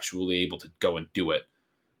Moore is actually able to go and do it.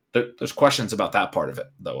 There's questions about that part of it,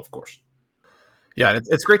 though, of course. Yeah,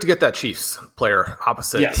 it's great to get that Chiefs player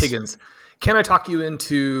opposite Higgins. Can I talk you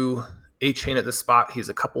into A-Chain at this spot? He's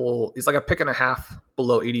like a pick and a half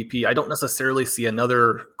below ADP. I don't necessarily see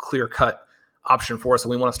another clear-cut option for us,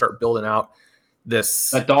 and we want to start building out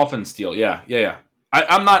that Dolphins deal. Yeah.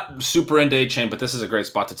 I'm not super into A-Chain, but this is a great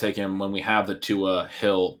spot to take him when we have the Tua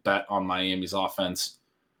Hill bet on Miami's offense.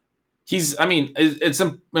 It's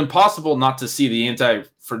impossible not to see the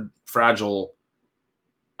anti-fragile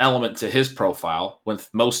element to his profile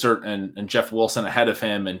with Mostert and Jeff Wilson ahead of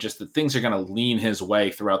him, and just that things are going to lean his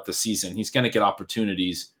way throughout the season. He's going to get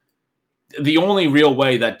opportunities. The only real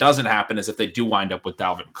way that doesn't happen is if they do wind up with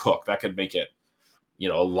Dalvin Cook. That could make it, a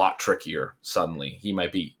lot trickier suddenly. He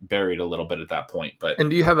might be buried a little bit at that point. And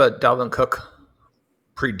do you have a Dalvin Cook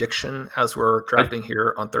prediction as we're drafting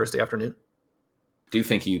here on Thursday afternoon? Do you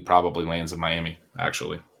think he probably lands in Miami,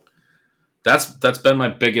 actually? That's been my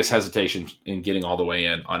biggest hesitation in getting all the way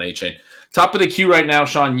in on A-Chain. Top of the queue right now,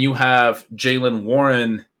 Sean, you have Jaylen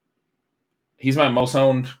Warren. He's my most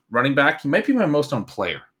owned running back. He might be my most owned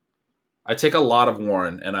player. I take a lot of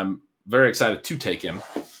Warren, and I'm very excited to take him.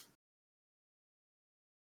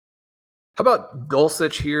 How about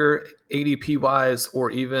Dulcich here, ADP-wise, or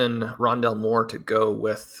even Rondell Moore to go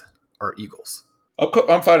with our Eagles?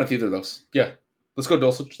 I'm fine with either of those. Yeah, let's go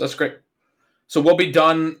Dulcich. That's great. So we'll be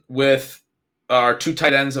done with our 2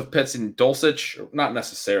 tight ends of Pitts and Dulcich. Not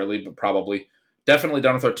necessarily, but probably. Definitely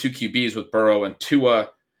done with our 2 QBs with Burrow and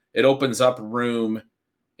Tua. It opens up room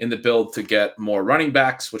in the build to get more running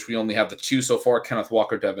backs, which we only have the 2 so far, Kenneth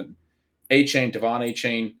Walker, Devon A-Chain.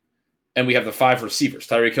 And we have the 5 receivers,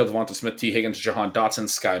 Tyreek Hill, Devonta Smith, T. Higgins, Jahan Dotson,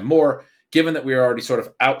 Sky Moore. Given that we are already sort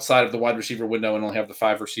of outside of the wide receiver window and only have the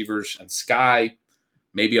 5 receivers and Sky,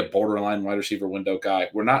 maybe a borderline wide receiver window guy.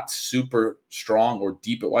 We're not super strong or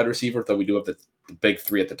deep at wide receiver, though we do have the big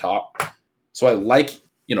 3 at the top. So I like,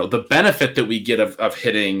 the benefit that we get of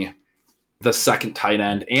hitting the second tight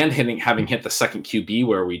end and having hit the second QB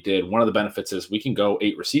where we did. One of the benefits is we can go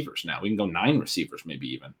 8 receivers now. We can go 9 receivers, maybe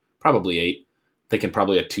even. Probably 8. Thinking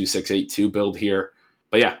probably a 2-6-8-2 build here.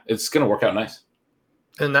 But yeah, it's going to work out nice.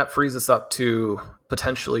 And that frees us up to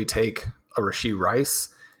potentially take a Rashee Rice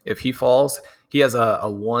if he falls. He has a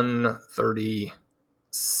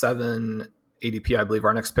 137 ADP. I believe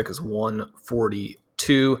our next pick is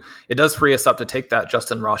 142. It does free us up to take that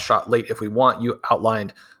Justin Ross shot late if we want. You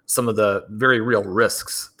outlined some of the very real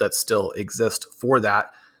risks that still exist for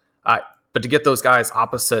that. But to get those guys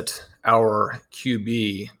opposite our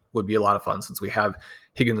QB would be a lot of fun since we have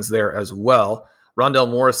Higgins there as well. Rondell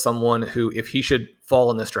Moore is someone who, if he should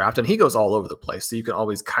fall in this draft, and he goes all over the place, so you can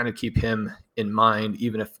always kind of keep him in mind,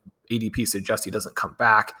 even if ADP suggests he doesn't come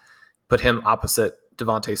back, put him opposite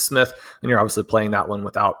Devontae Smith, and you're obviously playing that one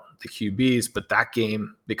without the QBs, but that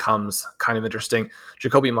game becomes kind of interesting.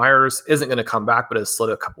 Jacoby Myers isn't going to come back, but has slid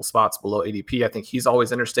a couple spots below ADP. I think he's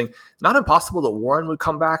always interesting. Not impossible that Warren would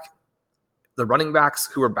come back. The running backs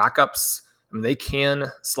who are backups, they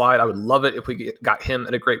can slide. I would love it if we got him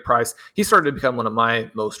at a great price. He started to become one of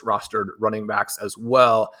my most rostered running backs as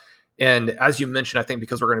well. And as you mentioned, I think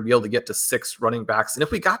because we're going to be able to get to 6 running backs, and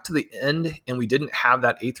if we got to the end and we didn't have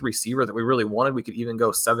that 8th receiver that we really wanted, we could even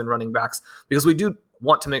go 7 running backs, because we do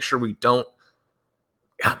want to make sure we don't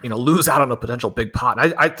lose out on a potential big pot.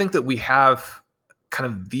 And I think that we have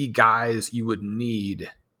kind of the guys you would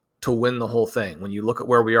need to win the whole thing. When you look at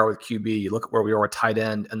where we are with QB, you look at where we are with tight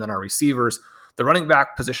end, and then our receivers. The running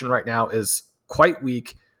back position right now is quite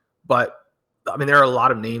weak, but there are a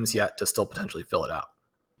lot of names yet to still potentially fill it out.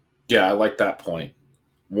 Yeah, I like that point.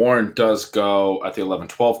 Warren does go at the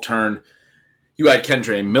 11-12 turn. You add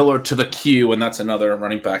Kendre Miller to the queue, and that's another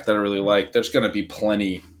running back that I really like. There's going to be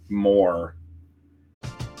plenty more.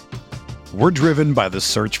 We're driven by the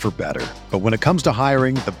search for better. But when it comes to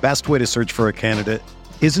hiring, the best way to search for a candidate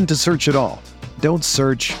isn't to search at all. Don't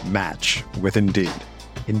search, match with Indeed.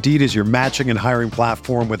 Indeed is your matching and hiring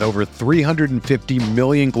platform with over 350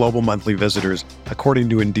 million global monthly visitors, according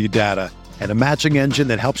to Indeed data, and a matching engine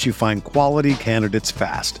that helps you find quality candidates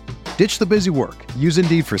fast. Ditch the busy work. Use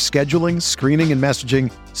Indeed for scheduling, screening, and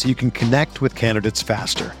messaging so you can connect with candidates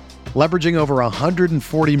faster. Leveraging over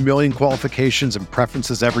 140 million qualifications and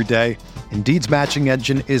preferences every day, Indeed's matching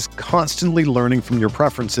engine is constantly learning from your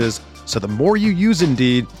preferences, so the more you use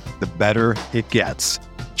Indeed, the better it gets.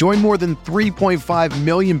 Join more than 3.5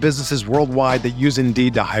 million businesses worldwide that use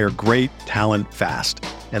Indeed to hire great talent fast.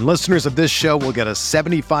 And listeners of this show will get a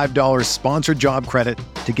 $75 sponsored job credit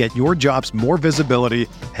to get your jobs more visibility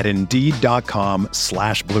at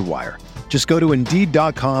Indeed.com/Blue Wire. Just go to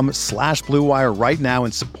Indeed.com/Blue Wire right now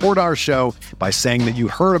and support our show by saying that you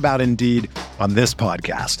heard about Indeed on this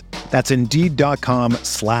podcast. That's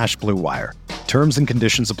Indeed.com/Blue Wire. Terms and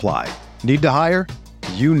conditions apply. Need to hire?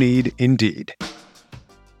 You need Indeed.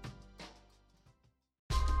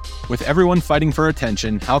 With everyone fighting for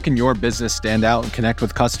attention, how can your business stand out and connect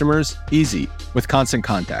with customers? Easy, with Constant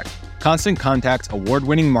Contact. Constant Contact's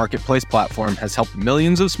award-winning marketplace platform has helped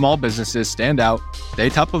millions of small businesses stand out, stay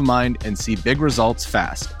top of mind, and see big results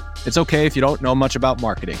fast. It's okay if you don't know much about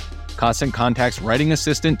marketing. Constant Contact's writing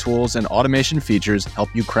assistant tools and automation features help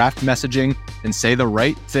you craft messaging and say the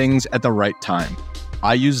right things at the right time.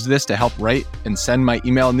 I use this to help write and send my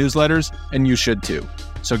email newsletters, and you should too.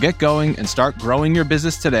 So get going and start growing your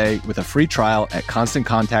business today with a free trial at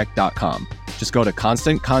ConstantContact.com. Just go to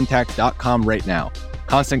ConstantContact.com right now.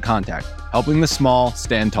 Constant Contact, helping the small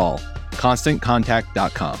stand tall.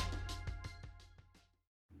 ConstantContact.com.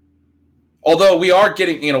 Although we are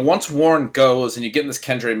getting, once Warren goes and you get in this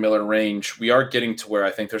Kendre Miller range, we are getting to where I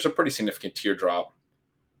think there's a pretty significant teardrop.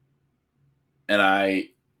 And I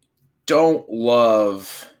don't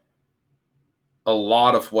love a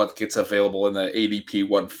lot of what gets available in the ADP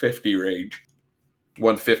 150 range.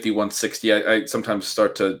 150, 160. I sometimes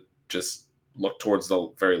start to just look towards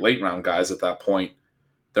the very late round guys at that point.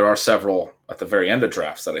 There are several at the very end of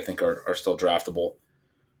drafts that I think are still draftable.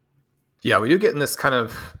 Yeah, we do get in this kind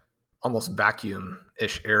of almost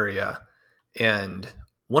vacuum-ish area. And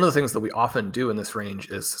one of the things that we often do in this range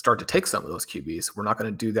is start to take some of those QBs. We're not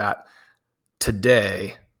going to do that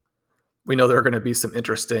today. We know there are going to be some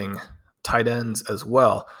interesting tight ends as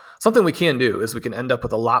well. Something we can do is we can end up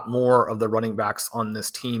with a lot more of the running backs on this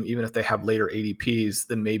team, even if they have later ADPs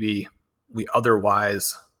than maybe we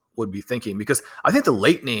otherwise would be thinking, because I think the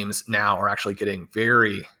late names now are actually getting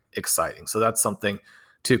very exciting. So that's something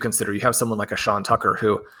to consider. You have someone like a Sean Tucker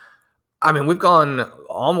who, we've gone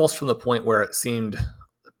almost from the point where it seemed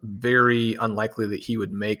very unlikely that he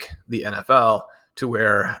would make the NFL to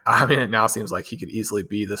where, it now seems like he could easily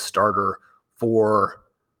be the starter for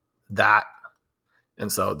that.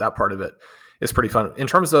 And so that part of it is pretty fun. In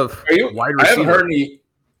terms of wide receiver, I haven't heard any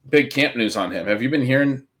big camp news on him. Have you been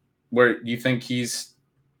hearing where you think he's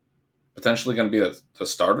potentially going to be the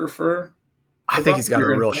starter for? I think he's got a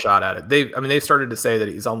real shot at it. They've started to say that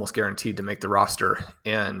he's almost guaranteed to make the roster.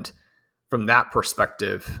 And from that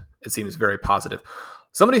perspective, it seems very positive.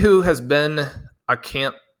 Somebody who has been a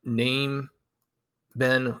camp name,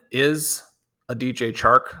 Ben, is a DJ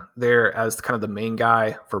Chark there as kind of the main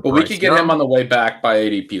guy for. Well, we could get him on the way back by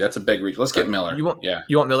ADP. That's a big reach. Let's get Miller. You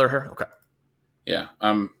want Miller here? Okay. Yeah.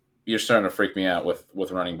 You're starting to freak me out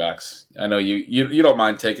with running backs. I know you don't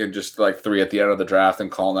mind taking just like 3 at the end of the draft and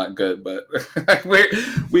calling that good, but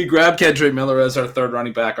we grabbed Kendre Miller as our third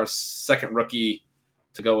running back, our second rookie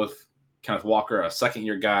to go with Kenneth Walker, a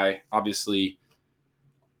second-year guy. Obviously,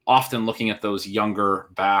 often looking at those younger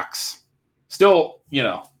backs. Still,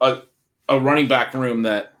 a running back room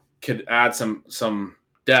that could add some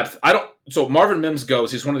depth. So Marvin Mims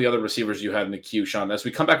goes. He's one of the other receivers you had in the queue, Sean. As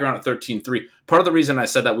we come back around at 13-3, part of the reason I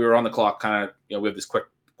said that we were on the clock, kind of, we have these quick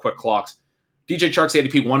clocks. DJ Chark's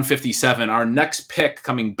ADP 157. Our next pick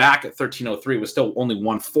coming back at 1303 was still only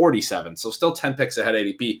 147. So still 10 picks ahead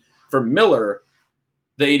ADP. For Miller,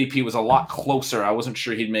 the ADP was a lot closer. I wasn't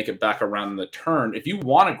sure he'd make it back around the turn. If you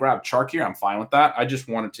want to grab Chark here, I'm fine with that. I just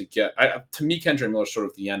wanted to to me, Kendre Miller's sort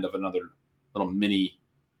of the end of another little mini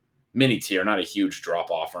tier, not a huge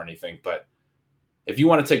drop off or anything. But if you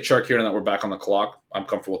want to take Chark here and that we're back on the clock, I'm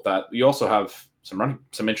comfortable with that. You also have some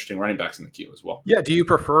interesting running backs in the queue as well. Yeah. Do you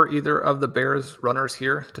prefer either of the Bears runners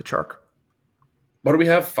here to Chark? What do we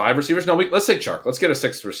have? 5 receivers? No, let's take Chark. Let's get a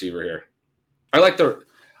 6th receiver here. I like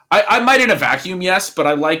I might in a vacuum, yes, but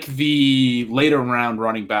I like the later round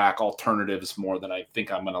running back alternatives more than I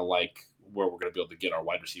think I'm going to like where we're going to be able to get our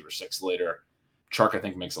wide receiver 6 later. Chark, I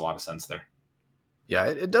think, makes a lot of sense there. Yeah,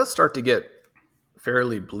 it does start to get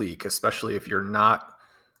fairly bleak, especially if you're not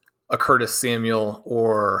a Curtis Samuel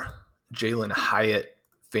or Jalen Hyatt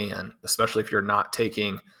fan, especially if you're not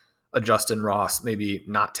taking a Justin Ross, maybe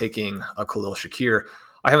not taking a Khalil Shakir.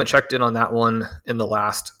 I haven't checked in on that one in the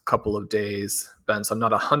last couple of days, Ben, so I'm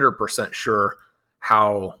not 100% sure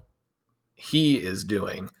how he is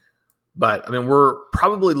doing. But, we're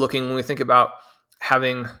probably looking, when we think about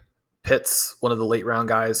having Pitts, one of the late round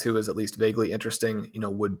guys who is at least vaguely interesting,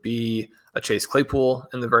 would be a Chase Claypool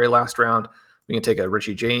in the very last round. We can take a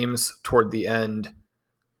Richie James toward the end.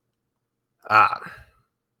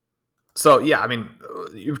 So, yeah,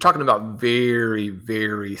 you're talking about very,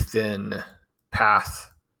 very thin path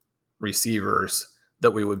receivers that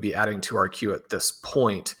we would be adding to our queue at this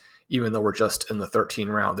point, even though we're just in the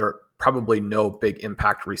 13th round. There are probably no big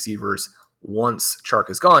impact receivers once Chark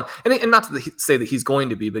is gone. And not to say that he's going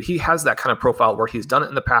to be, but he has that kind of profile where he's done it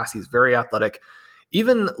in the past. He's very athletic.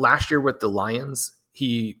 Even last year with the Lions,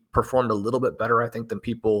 he performed a little bit better, I think, than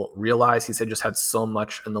people realize. He said just had so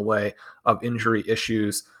much in the way of injury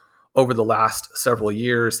issues over the last several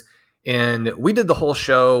years. And we did the whole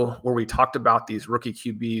show where we talked about these rookie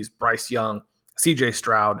QBs, Bryce Young, CJ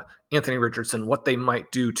Stroud, Anthony Richardson, what they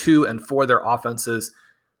might do to and for their offenses.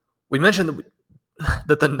 We mentioned that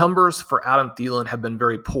that the numbers for Adam Thielen have been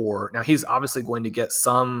very poor. Now, he's obviously going to get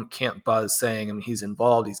some camp buzz saying, I mean, he's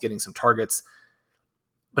involved, he's getting some targets.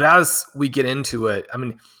 But as we get into it, I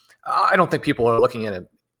mean, I don't think people are looking at it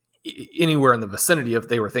anywhere in the vicinity of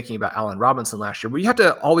they were thinking about Allen Robinson last year. But you have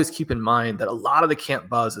to always keep in mind that a lot of the camp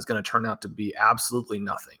buzz is going to turn out to be absolutely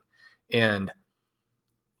nothing. And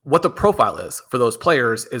what the profile is for those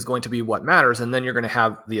players is going to be what matters. And then you're going to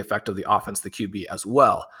have the effect of the offense, the QB as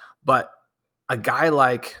well. But a guy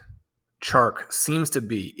like Chark seems to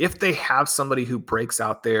be, if they have somebody who breaks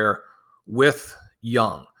out there with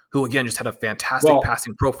Young, who again just had a fantastic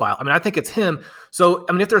passing profile. I mean, I think it's him. So,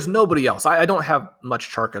 I mean, if there's nobody else, I don't have much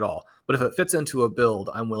Chark at all. But if it fits into a build,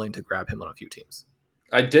 I'm willing to grab him on a few teams.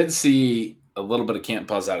 I did see a little bit of camp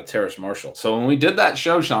buzz out of Terrace Marshall. So when we did that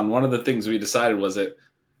show, Sean, one of the things we decided was that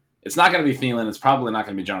it's not going to be Thielen. It's probably not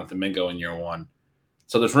going to be Jonathan Mingo in year one.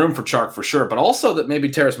 So there's room for Chark for sure, but also that maybe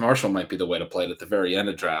Terrace Marshall might be the way to play it at the very end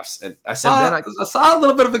of drafts. And I saw a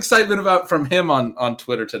little bit of excitement from him on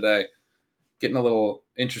Twitter today, getting a little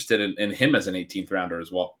interested in him as an 18th rounder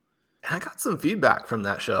as well. And I got some feedback from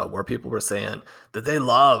that show where people were saying that they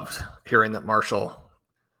loved hearing that Marshall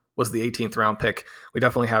was the 18th round pick. We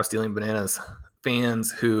definitely have Stealing Bananas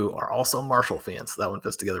fans who are also Marshall fans. So that one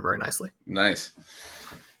fits together very nicely. Nice.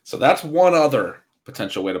 So that's one other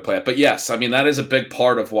potential way to play it. But yes, I mean, that is a big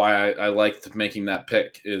part of why I liked making that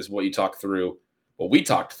pick is what we talked through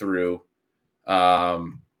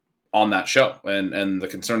on that show and the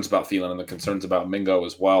concerns about Thielen and the concerns about Mingo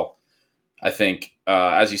as well. I think,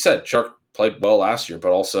 as you said, Chark played well last year,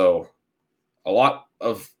 but also a lot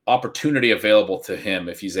of opportunity available to him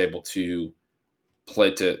if he's able to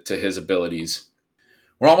play to his abilities.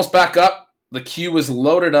 We're almost back up. The queue is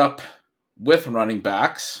loaded up with running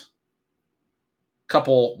backs.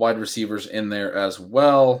 Couple wide receivers in there as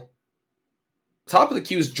well. Top of the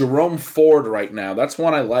queue is Jerome Ford right now. That's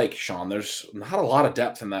one I like, Sean. There's not a lot of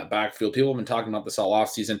depth in that backfield. People have been talking about this all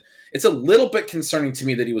offseason. It's a little bit concerning to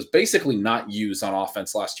me that he was basically not used on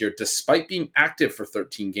offense last year, despite being active for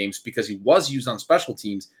 13 games, because he was used on special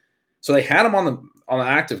teams. So they had him on the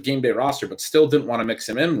active game day roster, but still didn't want to mix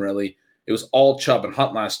him in, really. It was all Chubb and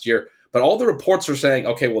Hunt last year. But all the reports are saying,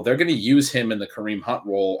 okay, well, they're going to use him in the Kareem Hunt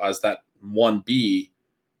role as that 1B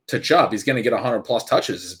to Chubb. He's going to get 100-plus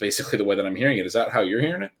touches is basically the way that I'm hearing it. Is that how you're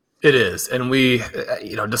hearing it? It is. And we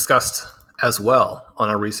discussed as well on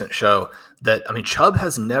a recent show that, I mean, Chubb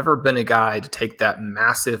has never been a guy to take that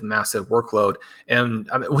massive, massive workload. And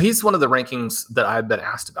I mean, he's one of the rankings that I've been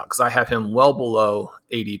asked about because I have him well below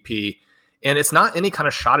ADP. And it's not any kind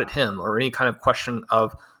of shot at him or any kind of question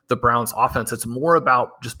of the Browns offense. It's more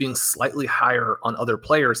about just being slightly higher on other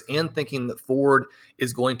players and thinking that Ford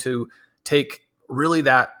is going to take really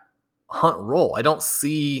that Hunt role. I don't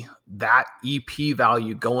see that EP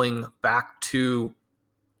value going back to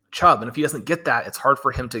Chubb. And if he doesn't get that, it's hard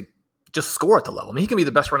for him to just score at the level. I mean, he can be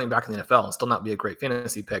the best running back in the NFL and still not be a great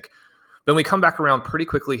fantasy pick. Then we come back around pretty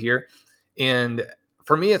quickly here. And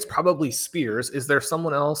for me, it's probably Spears. Is there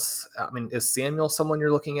someone else? I mean, is Samuel someone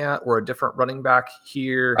you're looking at or a different running back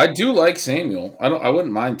here? I do like Samuel. I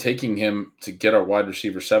wouldn't mind taking him to get our wide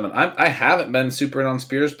receiver 7. I haven't been super in on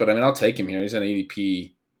Spears, but I mean, I'll take him here. He's an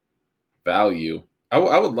ADP value. I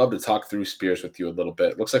would love to talk through Spears with you a little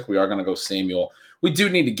bit. Looks like we are going to go Samuel. We do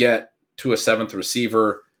need to get to a 7th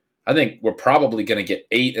receiver. I think we're probably going to get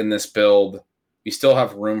 8 in this build. We still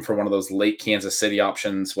have room for one of those late Kansas City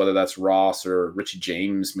options, whether that's Ross or Richie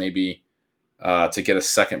James, maybe, to get a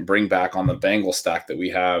second bring back on the Bengal stack that we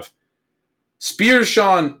have. Spears,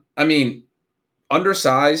 Sean, I mean,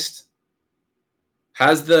 undersized,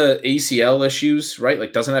 has the ACL issues, right?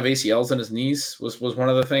 Like doesn't have ACLs in his knees was one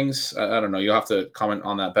of the things. I don't know. You'll have to comment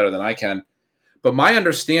on that better than I can. But my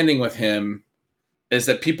understanding with him is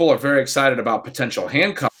that people are very excited about potential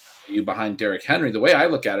handcuff behind Derrick Henry. The way I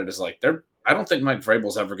look at it is like I don't think Mike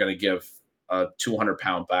Vrabel's ever going to give a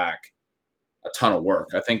 200-pound back a ton of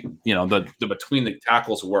work. I think, the between the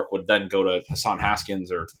tackles work would then go to Hassan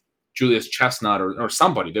Haskins or Julius Chestnut or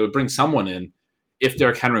somebody. They would bring someone in if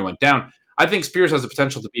Derrick Henry went down. I think Spears has the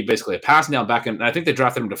potential to be basically a passing down back, and I think they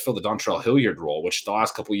drafted him to fill the Dontrell Hilliard role, which the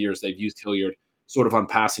last couple of years they've used Hilliard sort of on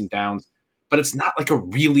passing downs. But it's not like a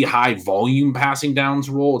really high volume passing downs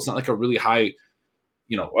role. It's not like a really high,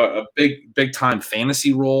 a big time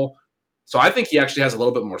fantasy role. So I think he actually has a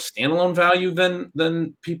little bit more standalone value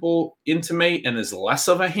than people intimate and is less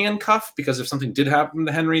of a handcuff, because if something did happen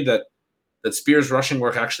to Henry, that Spears' rushing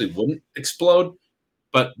work actually wouldn't explode.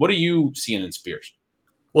 But what are you seeing in Spears?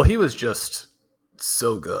 Well, he was just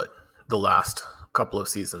so good the last couple of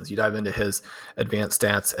seasons. You dive into his advanced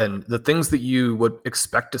stats and the things that you would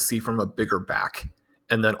expect to see from a bigger back,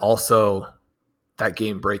 and then also that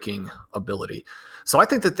game-breaking ability. So I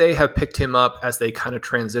think that they have picked him up as they kind of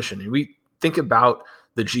transition. And we think about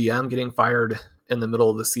the GM getting fired in the middle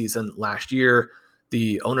of the season last year,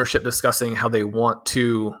 the ownership discussing how they want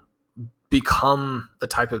to become the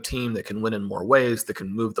type of team that can win in more ways, that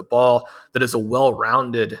can move the ball, that is a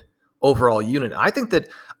well-rounded overall unit. I think that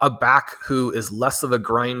a back who is less of a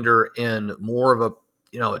grinder and more of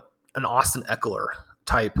an Austin Eckler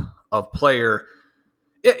type of player.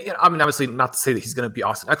 I mean, obviously not to say that he's going to be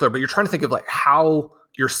Austin Eckler, but you're trying to think of like how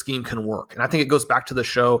your scheme can work. And I think it goes back to the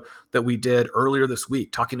show that we did earlier this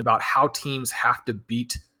week, talking about how teams have to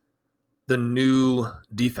beat the new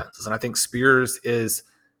defenses. And I think Spears is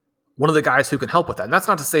one of the guys who can help with that. And that's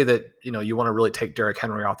not to say that, you want to really take Derrick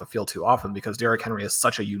Henry off the field too often, because Derrick Henry is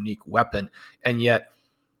such a unique weapon. And yet,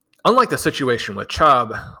 unlike the situation with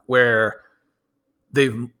Chubb, where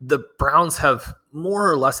the Browns have more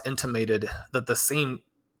or less intimated that the same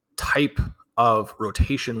type of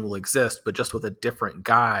rotation will exist, but just with a different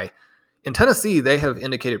guy. In Tennessee, they have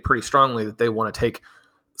indicated pretty strongly that they want to take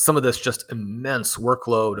some of this just immense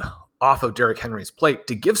workload off of Derrick Henry's plate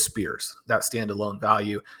to give Spears that standalone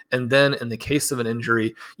value. And then in the case of an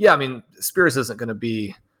injury, Spears isn't going to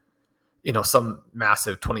be, some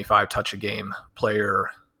massive 25 touch a game player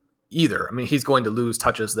either. I mean, he's going to lose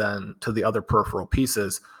touches then to the other peripheral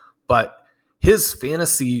pieces, but his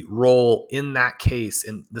fantasy role in that case,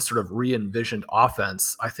 in this sort of re-envisioned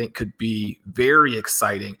offense, I think could be very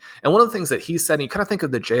exciting. And one of the things that he said, you kind of think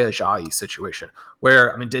of the Jay Ajayi situation,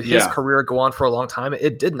 where, did his career go on for a long time?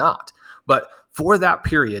 It did not. But for that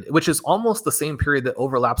period, which is almost the same period that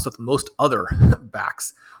overlaps with most other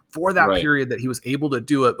backs, for that period that he was able to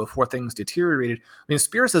do it before things deteriorated,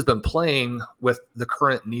 Spears has been playing with the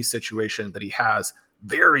current knee situation that he has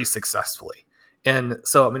very successfully. And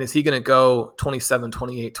so, is he going to go 27,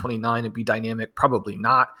 28, 29 and be dynamic? Probably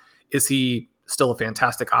not. Is he still a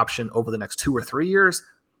fantastic option over the next 2 or 3 years?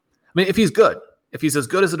 If he's good, if he's as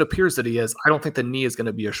good as it appears that he is, I don't think the knee is going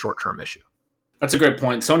to be a short-term issue. That's a great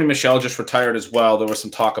point. Sony Michel just retired as well. There was some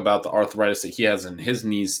talk about the arthritis that he has in his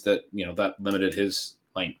knees that, that limited his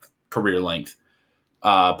career length.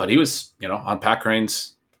 But he was, on Pat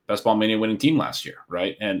Crane's Best Ball Mania winning team last year,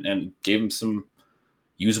 right? And gave him some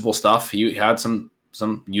usable stuff. He had some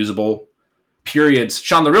usable periods.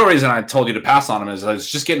 Sean, the real reason I told you to pass on him is I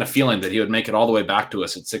was just getting a feeling that he would make it all the way back to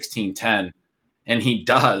us at 16-10, and he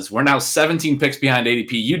does. We're now 17 picks behind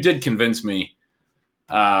ADP. You did convince me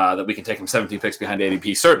that we can take him 17 picks behind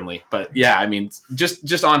ADP, certainly. But yeah,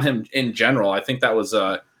 just on him in general, I think that was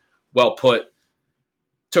well put.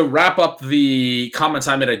 To wrap up the comments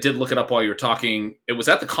I made, I did look it up while you were talking. It was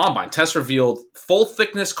at the Combine. Test revealed full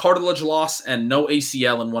thickness cartilage loss and no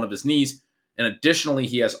ACL in one of his knees. And additionally,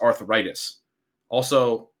 he has arthritis.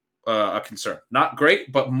 Also a concern. Not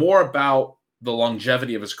great, but more about the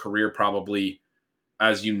longevity of his career probably,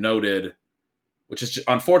 as you noted, which is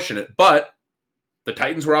unfortunate. But the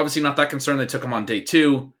Titans were obviously not that concerned. They took him on day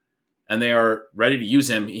 2, and they are ready to use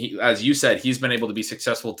him. As you said, he's been able to be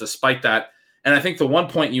successful despite that. And I think the one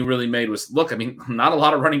point you really made was, look, not a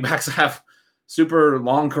lot of running backs have super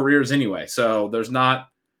long careers anyway. So there's not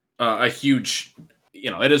a huge,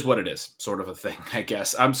 it is what it is sort of a thing, I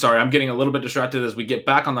guess. I'm sorry. I'm getting a little bit distracted as we get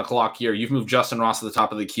back on the clock here. You've moved Justin Ross to the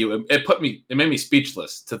top of the queue. It made me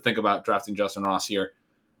speechless to think about drafting Justin Ross here.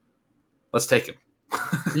 Let's take him.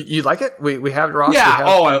 You like it? We have Ross. Yeah.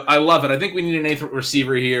 I love it. I think we need an 8th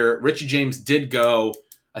receiver here. Richie James did go.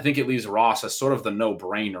 I think it leaves Ross as sort of the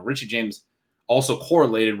no-brainer. Richie James also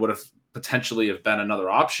correlated would have potentially have been another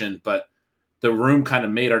option, but the room kind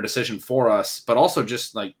of made our decision for us, but also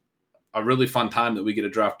just like a really fun time that we get to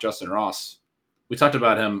draft Justin Ross. We talked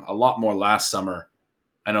about him a lot more last summer.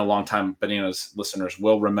 I know longtime Bananas listeners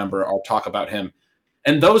will remember our talk about him.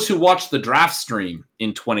 And those who watched the draft stream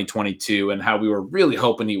in 2022 and how we were really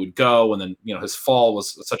hoping he would go. And then, his fall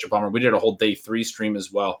was such a bummer. We did a whole day 3 stream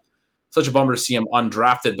as well. Such a bummer to see him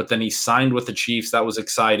undrafted, but then he signed with the Chiefs. That was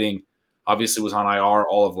exciting. Obviously was on IR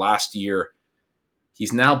all of last year.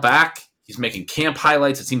 He's now back. He's making camp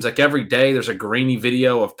highlights. It seems like every day there's a grainy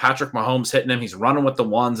video of Patrick Mahomes hitting him. He's running with the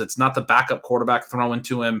ones. It's not the backup quarterback throwing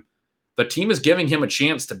to him. The team is giving him a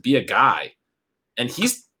chance to be a guy. And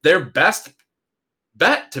he's their best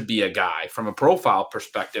bet to be a guy from a profile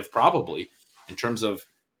perspective, probably, in terms of,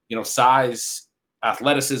 size,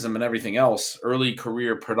 athleticism, and everything else. Early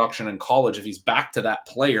career production in college. If he's back to that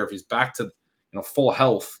player, if he's back to full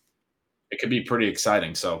health, it could be pretty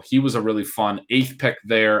exciting. So he was a really fun 8th pick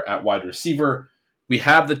there at wide receiver. We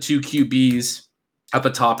have the 2 QBs at the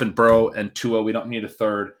top in Burrow and Tua. We don't need a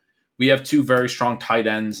third. We have 2 very strong tight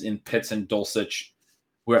ends in Pitts and Dulcich.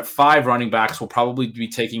 We're at 5 running backs. We'll probably be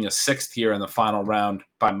taking a 6th here in the final round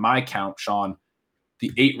by my count, Sean.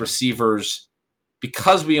 The 8 receivers,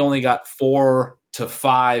 because we only got 4 to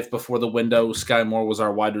 5 before the window, Sky Moore was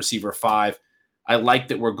our wide receiver 5. I like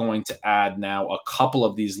that we're going to add now a couple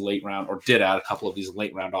of these late round, or did add a couple of these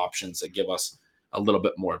late round options that give us a little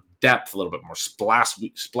bit more depth, a little bit more splash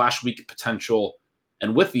week potential.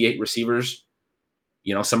 And with the 8 receivers,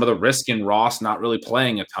 some of the risk in Ross not really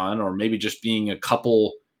playing a ton, or maybe just being a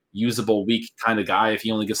couple usable week kind of guy if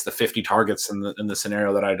he only gets the 50 targets in the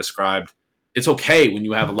scenario that I described. It's okay when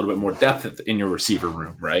you have a little bit more depth in your receiver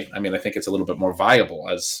room, right? I mean, I think it's a little bit more viable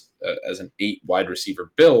as an 8 wide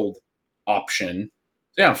receiver build option.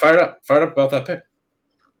 So yeah, I'm fired up about that pick.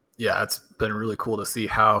 Yeah, it's been really cool to see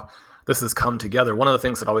how this has come together. One of the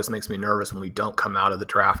things that always makes me nervous when we don't come out of the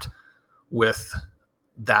draft with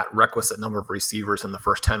that requisite number of receivers in the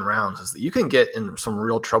first 10 rounds is that you can get in some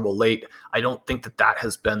real trouble late. I don't think that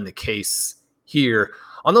has been the case here.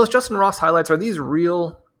 On those Justin Ross highlights, are these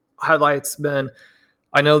real highlights, Ben?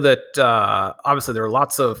 I know that obviously there are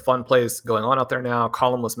lots of fun plays going on out there now.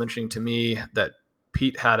 Colin was mentioning to me that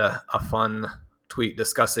Pete had a fun tweet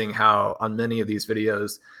discussing how on many of these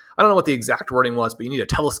videos, I don't know what the exact wording was, but you need a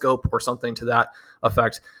telescope or something to that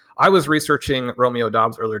effect. I was researching Romeo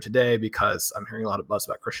Doubs earlier today because I'm hearing a lot of buzz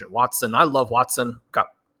about Christian Watson. I love Watson, got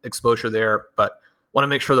exposure there, but want to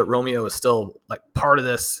make sure that Romeo is still like part of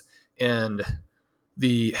this. And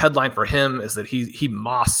the headline for him is that he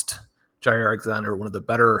mossed Jair Alexander, one of the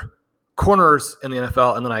better corners in the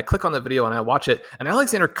NFL. And then I click on the video and I watch it, and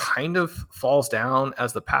Alexander kind of falls down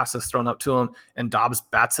as the pass is thrown up to him, and Doubs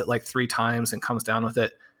bats it like 3 times and comes down with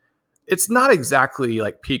it. It's not exactly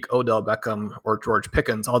like peak Odell Beckham or George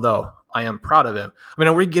Pickens, although I am proud of him. I mean,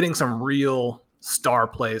 are we getting some real star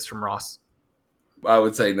plays from Ross? I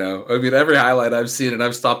would say no. I mean, every highlight I've seen and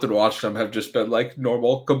I've stopped and watched them have just been like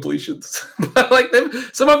normal completions. But like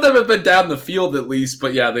some of them have been down the field at least.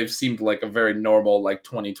 But yeah, they've seemed like a very normal, like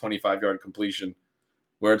 20, 25-yard completion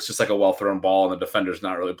where it's just like a well-thrown ball and the defender's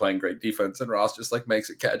not really playing great defense. And Ross just like makes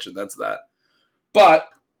a catch, and that's that. But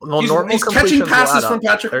he's catching passes from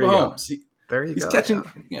Patrick Mahomes. There you go. He's catching.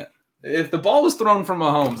 Yeah. If the ball was thrown from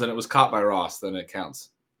Mahomes and it was caught by Ross, then it counts.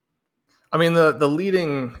 I mean, the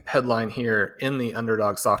leading headline here in the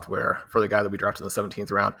Underdog software for the guy that we drafted in the 17th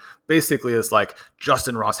round basically is like,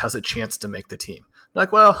 Justin Ross has a chance to make the team.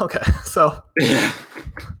 Like, well, okay. So,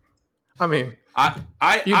 I mean, I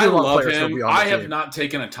love him. I have not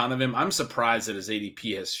taken a ton of him. I'm surprised that his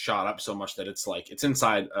ADP has shot up so much that it's like it's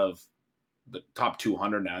inside of the top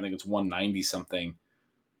 200 now. I think it's 190 something,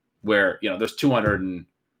 where there's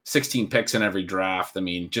 216 picks in every draft. I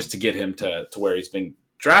mean, just to get him to where he's been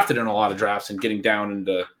drafted in a lot of drafts and getting down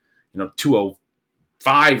into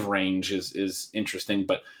 205 range is interesting.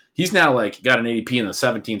 But he's now like got an ADP in the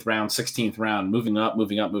 17th round, 16th round, moving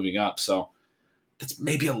up. So that's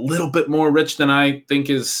maybe a little bit more rich than I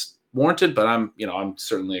think is warranted. But I'm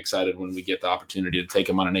certainly excited when we get the opportunity to take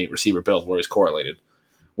him on an 8 receiver build where he's correlated.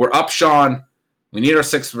 We're up, Sean. We need our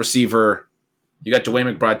 6th receiver. You got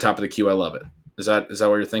DeWayne McBride top of the queue. I love it. Is that what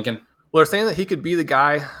you're thinking? Well, they're saying that he could be the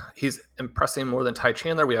guy. He's impressing more than Ty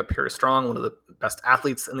Chandler. We have Pierre Strong, one of the best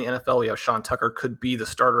athletes in the NFL. We have Sean Tucker, could be the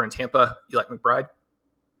starter in Tampa. You like McBride?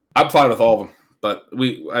 I'm fine with all of them, but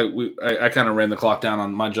I kind of ran the clock down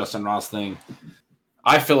on my Justin Ross thing.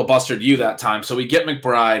 I filibustered you that time, so we get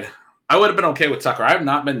McBride. I would have been okay with Tucker. I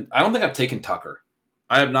don't think I've taken Tucker.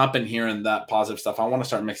 I have not been hearing that positive stuff. I want to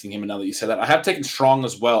start mixing him in now that you said that. I have taken Strong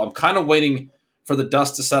as well. I'm kind of waiting for the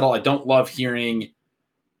dust to settle. I don't love hearing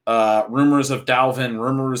rumors of Dalvin,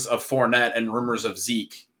 rumors of Fournette, and rumors of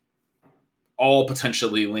Zeke all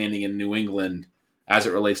potentially landing in New England as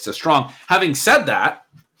it relates to Strong. Having said that,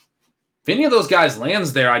 if any of those guys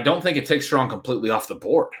lands there, I don't think it takes Strong completely off the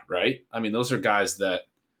board, right? I mean, those are guys that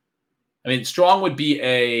Strong would be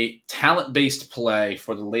a talent-based play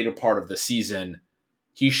for the later part of the season.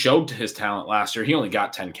 He showed his talent last year. He only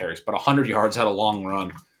got 10 carries, but 100 yards, had a long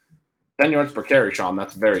run. 10 yards per carry, Sean.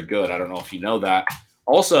 That's very good. I don't know if you know that.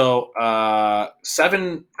 Also, caught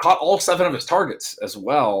all 7 of his targets as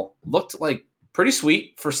well. Looked like pretty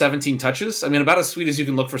sweet for 17 touches. I mean, about as sweet as you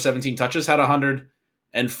can look for 17 touches. Had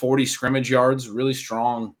 140 scrimmage yards. Really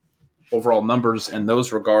strong overall numbers in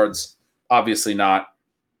those regards. Obviously not,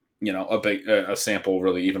 a sample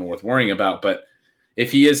really even worth worrying about. But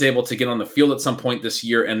if he is able to get on the field at some point this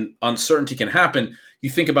year and uncertainty can happen, you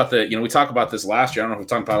think about we talked about this last year. I don't know if we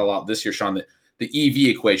talked about it a lot this year, Sean, the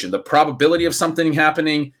EV equation, the probability of something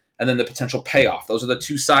happening and then the potential payoff. Those are the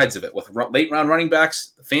two sides of it. With late round running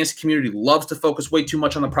backs, the fantasy community loves to focus way too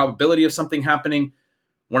much on the probability of something happening.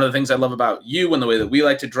 One of the things I love about you and the way that we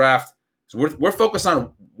like to draft, So we're focused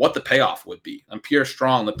on what the payoff would be. On Pierre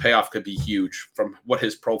Strong, the payoff could be huge from what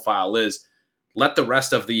his profile is. Let the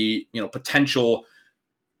rest of the, potential,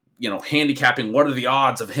 handicapping, what are the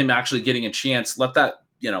odds of him actually getting a chance? Let that,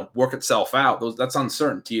 work itself out. That's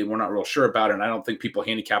uncertainty, and we're not real sure about it. And I don't think people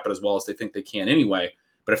handicap it as well as they think they can anyway.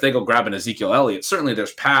 But if they go grab an Ezekiel Elliott, certainly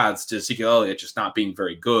there's paths to Ezekiel Elliott just not being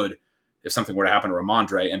very good if something were to happen to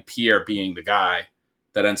Ramondre, and Pierre being the guy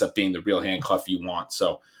that ends up being the real handcuff you want.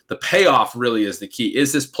 So the payoff really is the key.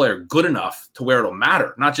 Is this player good enough to where it'll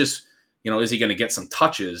matter? Not just, is he going to get some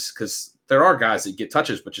touches? Because there are guys that get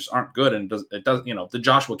touches but just aren't good. And it does, the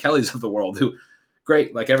Joshua Kellys of the world who,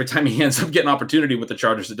 great, like every time he ends up getting opportunity with the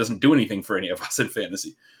Chargers, it doesn't do anything for any of us in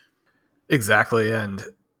fantasy. Exactly. And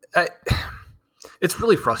it's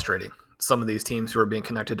really frustrating, some of these teams who are being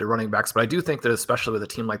connected to running backs. But I do think that especially with a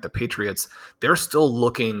team like the Patriots, they're still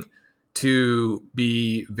looking to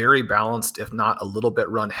be very balanced, if not a little bit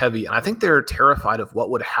run heavy. And I think they're terrified of what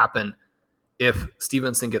would happen if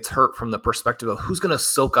Stevenson gets hurt from the perspective of who's going to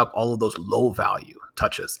soak up all of those low value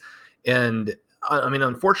touches. And I mean,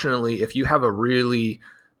 unfortunately, if you have a really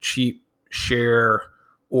cheap share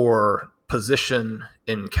or position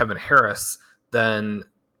in Kevin Harris, then,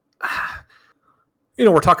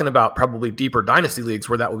 we're talking about probably deeper dynasty leagues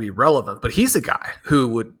where that would be relevant, but he's a guy who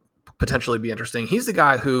would potentially be interesting. He's the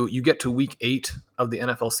guy who you get to week 8 of the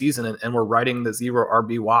NFL season and we're writing the 0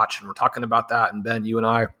 RB watch, and we're talking about that. And Ben, you and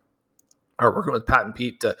I are working with Pat and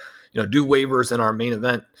Pete to, do waivers in our main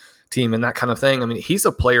event team and that kind of thing. I mean, he's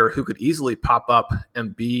a player who could easily pop up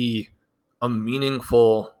and be a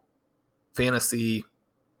meaningful fantasy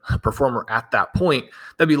performer at that point.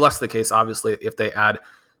 That'd be less the case, obviously, if they add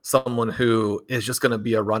someone who is just going to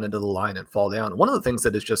be a run into the line and fall down. One of the things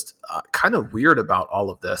that is just kind of weird about all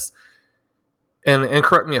of this, and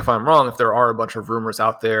correct me if I'm wrong, if there are a bunch of rumors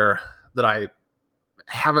out there that I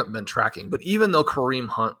haven't been tracking, but even though Kareem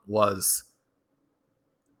Hunt was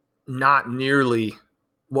not nearly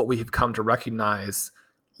what we have come to recognize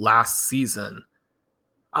last season,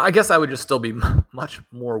 I guess I would just still be much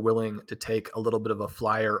more willing to take a little bit of a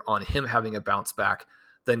flyer on him having a bounce back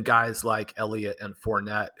than guys like Elliott and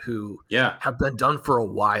Fournette, who have been done for a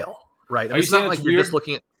while, right? I mean, it's not like you're just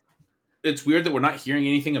looking at. It's weird that we're not hearing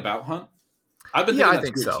anything about Hunt. I've been I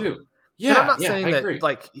think so too. Yeah, and I'm not saying that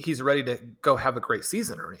like he's ready to go have a great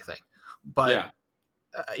season or anything, but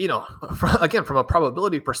again, from a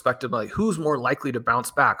probability perspective, like who's more likely to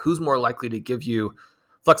bounce back? Who's more likely to give you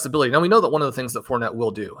flexibility? Now we know that one of the things that Fournette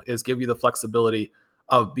will do is give you the flexibility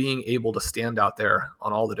of being able to stand out there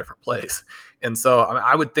on all the different plays. And so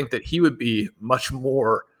I would think that he would be much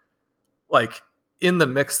more like in the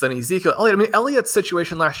mix than Ezekiel Elliott. I mean, Elliott's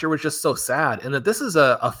situation last year was just so sad, and that this is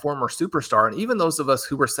a former superstar. And even those of us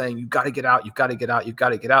who were saying, you've got to get out, you've got to get out, you've got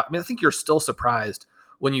to get out. I mean, I think you're still surprised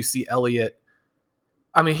when you see Elliott.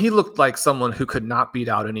 I mean, he looked like someone who could not beat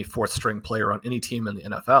out any fourth string player on any team in the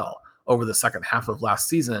NFL over the second half of last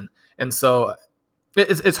season. And so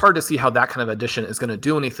it's hard to see how that kind of addition is going to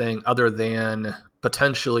do anything other than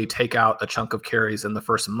potentially take out a chunk of carries in the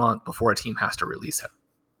first month before a team has to release him.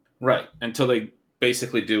 Right. Until they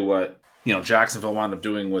basically do what, Jacksonville wound up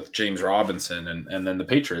doing with James Robinson and then the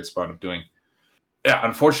Patriots wound up doing. Yeah,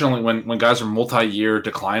 unfortunately, when guys are multi-year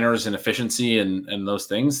decliners in efficiency and those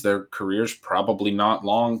things, their career's probably not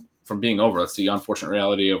long from being over. That's the unfortunate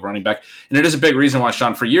reality of running back. And it is a big reason why,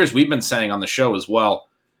 Sean, for years we've been saying on the show as well,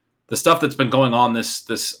 the stuff that's been going on this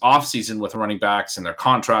offseason with running backs and their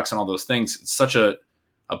contracts and all those things, it's such a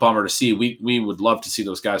bummer to see. We would love to see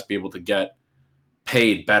those guys be able to get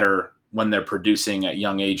paid better when they're producing at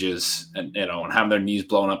young ages and have their knees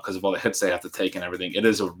blown up because of all the hits they have to take and everything. It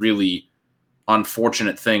is a really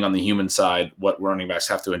unfortunate thing on the human side, what running backs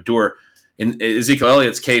have to endure. In Ezekiel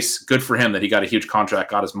Elliott's case, good for him that he got a huge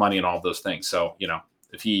contract, got his money and all of those things. So,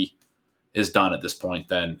 if he is done at this point,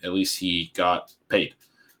 then at least he got paid.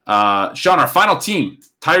 Sean, our final team,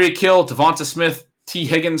 Tyreek Hill, Devonta Smith, T.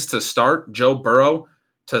 Higgins to start, Joe Burrow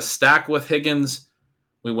to stack with Higgins.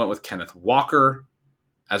 We went with Kenneth Walker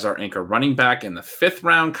as our anchor running back in the 5th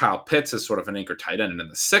round. Kyle Pitts is sort of an anchor tight end. And in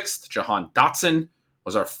the 6th, Jahan Dotson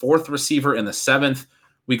was our 4th receiver in the 7th.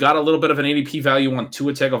 We got a little bit of an ADP value on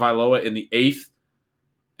Tua Tagovailoa in the 8th.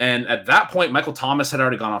 And at that point, Michael Thomas had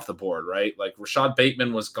already gone off the board, right? Like Rashad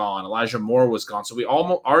Bateman was gone. Elijah Moore was gone. So we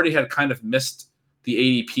already had kind of missed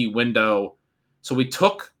the ADP window. So we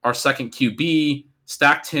took our second QB,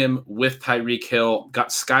 stacked him with Tyreek Hill,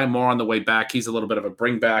 got Sky Moore on the way back. He's a little bit of a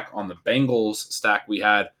bring back on the Bengals stack we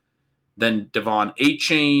had. Then Devon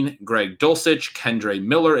Achane, Greg Dulcich, Kendre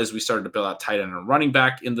Miller as we started to build out tight end and running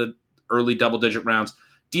back in the early double-digit rounds.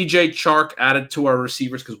 DJ Chark added to our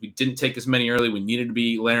receivers because we didn't take as many early. We needed to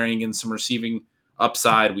be layering in some receiving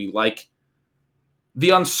upside. We like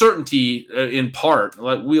the uncertainty in part.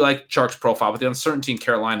 We like Chark's profile, but the uncertainty in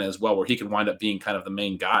Carolina as well, where he could wind up being kind of the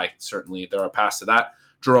main guy. Certainly, there are paths to that.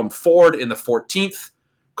 Jerome Ford in the 14th,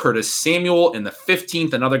 Curtis Samuel in the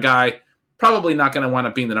 15th, another guy probably not going to wind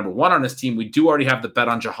up being the number one on this team. We do already have the bet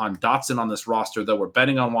on Jahan Dotson on this roster, though. We're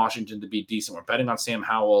betting on Washington to be decent. We're betting on Sam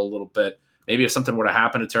Howell a little bit. Maybe if something were to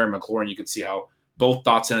happen to Terry McLaurin, you could see how both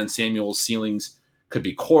Dotson and Samuel's ceilings could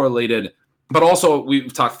be correlated. But also,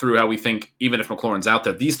 we've talked through how we think even if McLaurin's out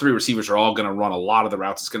there, these three receivers are all going to run a lot of the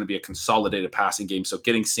routes. It's going to be a consolidated passing game. So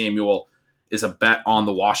getting Samuel is a bet on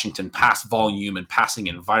the Washington pass volume and passing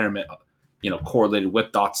environment, correlated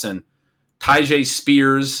with Dotson. Tyjae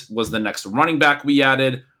Spears was the next running back we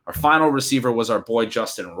added. Our final receiver was our boy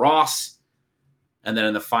Justin Ross. And then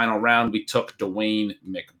in the final round, we took Dwayne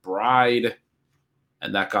McBride.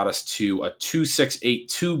 And that got us to a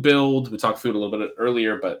 2-6-8-2 build. We talked through it a little bit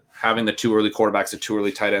earlier, but having the two early quarterbacks, the two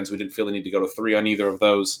early tight ends, we didn't feel the need to go to 3 on either of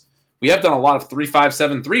those. We have done a lot of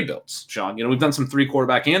 3-5-7-3 builds, Sean. We've done some 3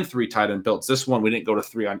 quarterback and 3 tight end builds. This one, we didn't go to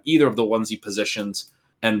 3 on either of the onesie positions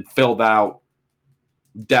and filled out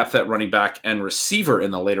depth at running back and receiver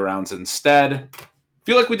in the later rounds instead.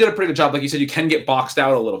 Feel like we did a pretty good job. Like you said, you can get boxed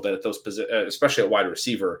out a little bit at those positions, especially at wide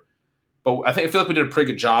receiver. But I feel like we did a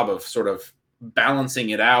pretty good job of sort of balancing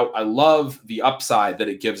it out. I love the upside that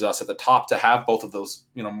it gives us at the top to have both of those,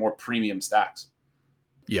 more premium stacks.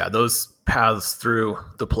 Yeah, those paths through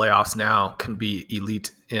the playoffs now can be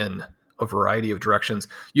elite in a variety of directions.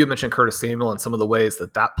 You had mentioned Curtis Samuel and some of the ways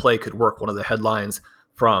that play could work. One of the headlines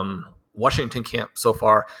from Washington camp so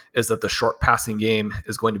far is that the short passing game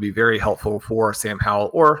is going to be very helpful for Sam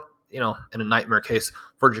Howell or, in a nightmare case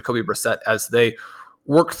for Jacoby Brissett as they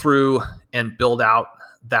work through and build out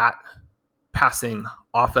that passing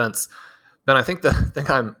offense. Then I think the thing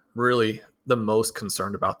I'm really the most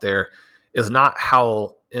concerned about there is not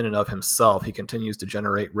Howell in and of himself. He continues to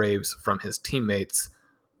generate raves from his teammates,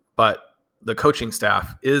 but the coaching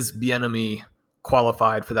staff. Is Bieniemy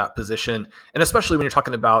qualified for that position? And especially when you're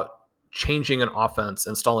talking about changing an offense,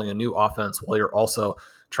 installing a new offense while you're also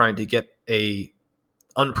trying to get a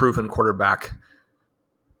unproven quarterback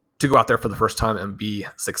to go out there for the first time and be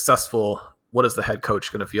successful. What is the head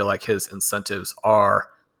coach going to feel like his incentives are?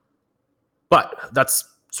 But that's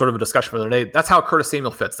sort of a discussion for the day. That's how Curtis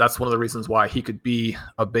Samuel fits. That's one of the reasons why he could be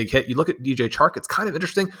a big hit. You look at DJ Chark, it's kind of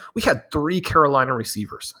interesting. We had 3 Carolina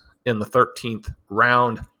receivers in the 13th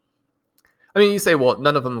round. I mean, you say, well,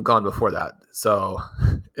 none of them have gone before that, so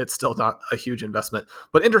it's still not a huge investment.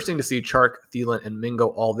 But interesting to see Chark, Thielen, and Mingo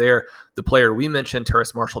all there. The player we mentioned,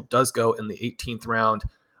 Terrace Marshall, does go in the 18th round.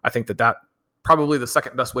 I think that probably the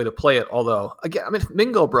second best way to play it. Although, again, if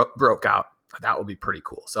Mingo broke out, that would be pretty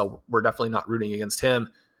cool. So we're definitely not rooting against him.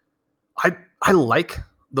 I like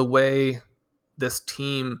the way this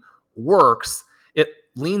team works. It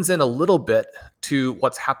leans in a little bit to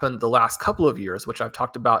what's happened the last couple of years, which I've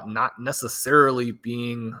talked about not necessarily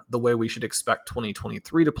being the way we should expect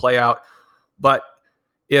 2023 to play out. But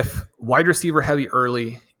if wide receiver heavy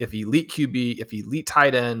early, if elite QB, if elite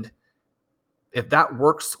tight end, if that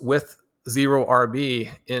works with 0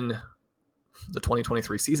 RB in the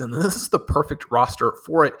 2023 season, this is the perfect roster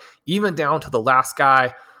for it, even down to the last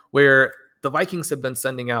guy, where the Vikings have been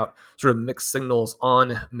sending out sort of mixed signals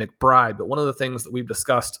on McBride. But one of the things that we've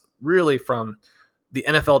discussed really from the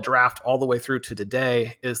NFL draft all the way through to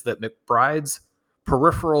today is that McBride's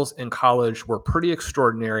peripherals in college were pretty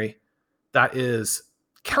extraordinary. That is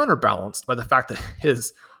counterbalanced by the fact that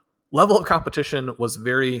his level of competition was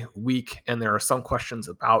very weak, and there are some questions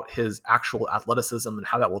about his actual athleticism and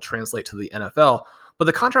how that will translate to the NFL. But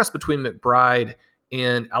the contrast between McBride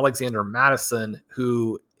and Alexander Mattison,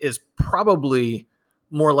 who is probably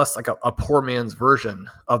more or less like a poor man's version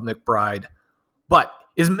of McBride, but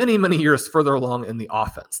is many, many years further along in the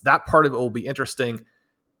offense. That part of it will be interesting.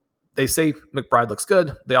 They say McBride looks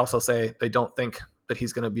good. They also say they don't think that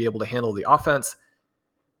he's going to be able to handle the offense.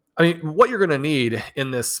 I mean, what you're going to need in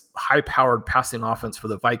this high-powered passing offense for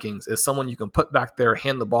the Vikings is someone you can put back there,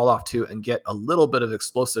 hand the ball off to, and get a little bit of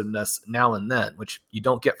explosiveness now and then, which you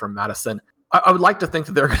don't get from Mattison. I would like to think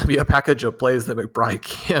that there are going to be a package of plays that McBride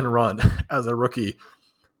can run as a rookie.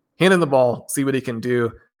 Hand him the ball, see what he can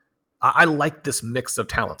do. I like this mix of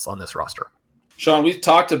talents on this roster. Sean, we've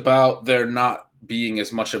talked about there not being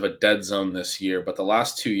as much of a dead zone this year, but the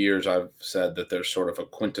last 2 years I've said that there's sort of a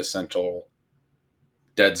quintessential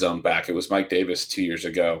dead zone back. It was Mike Davis 2 years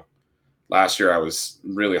ago. Last year I was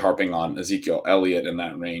really harping on Ezekiel Elliott in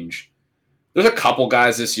that range. There's a couple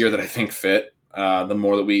guys this year that I think fit.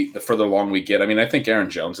 the further along we get. I mean, I think Aaron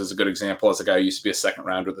Jones is a good example as a guy who used to be a second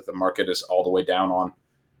rounder that the market is all the way down on.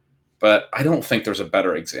 But I don't think there's a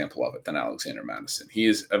better example of it than Alexander Mattison. He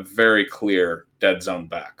is a very clear dead zone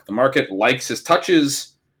back. The market likes his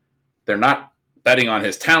touches. They're not betting on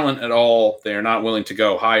his talent at all. They're not willing to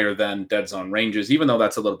go higher than dead zone ranges, even though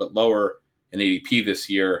that's a little bit lower in ADP this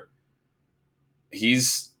year.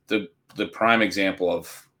 He's the prime example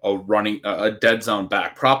of a dead zone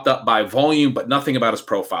back, propped up by volume, but nothing about his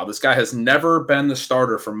profile. This guy has never been the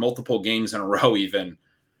starter for multiple games in a row even.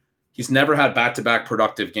 He's never had back-to-back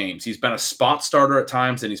productive games. He's been a spot starter at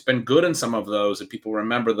times, and he's been good in some of those, and people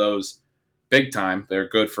remember those big time. They're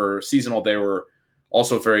good for seasonal. They were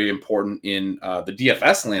also very important in the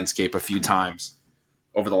DFS landscape a few times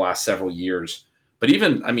over the last several years. But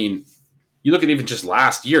even, I mean, you look at even just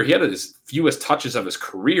last year, he had his fewest touches of his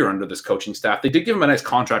career under this coaching staff. They did give him a nice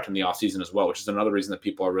contract in the offseason as well, which is another reason that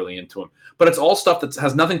people are really into him. But it's all stuff that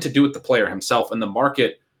has nothing to do with the player himself, and the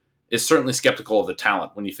market is certainly skeptical of the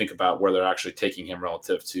talent when you think about where they're actually taking him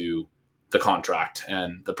relative to the contract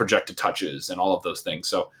and the projected touches and all of those things.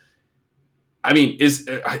 So, I mean,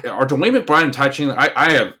 are Dwayne McBride and Ty Chandler?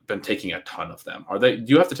 I have been taking a ton of them. Do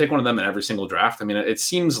you have to take one of them in every single draft? I mean, it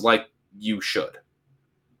seems like you should.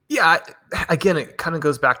 Yeah. Again, it kind of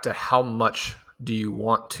goes back to how much do you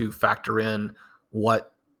want to factor in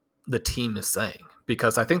what the team is saying?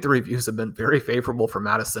 Because I think the reviews have been very favorable for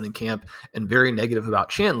Mattison in camp and very negative about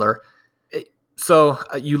Chandler. So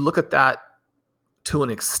you look at that to an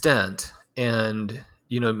extent, and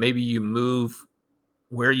maybe you move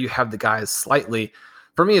where you have the guys slightly.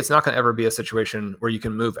 For me, it's not going to ever be a situation where you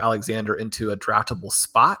can move Alexander into a draftable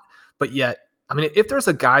spot. But yet, I mean, if there's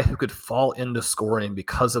a guy who could fall into scoring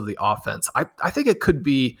because of the offense, I think it could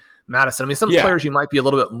be Mattison. I mean, some players you might be a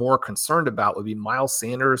little bit more concerned about would be Miles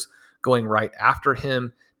Sanders going right after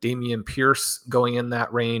him, Dameon Pierce going in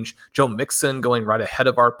that range, Joe Mixon going right ahead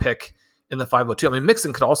of our pick in the 502. I mean,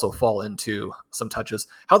 Mixon could also fall into some touches.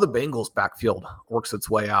 How the Bengals backfield works its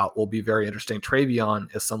way out will be very interesting. Travion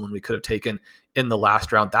is someone we could have taken in the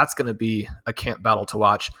last round. That's going to be a camp battle to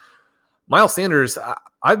watch. Miles Sanders,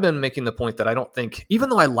 I've been making the point that I don't think, even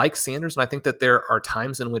though I like Sanders, and I think that there are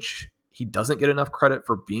times in which he doesn't get enough credit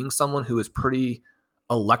for being someone who is pretty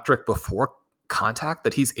electric before contact,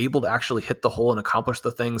 that he's able to actually hit the hole and accomplish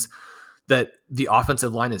the things that the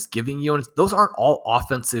offensive line is giving you. And those aren't all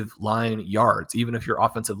offensive line yards. Even if your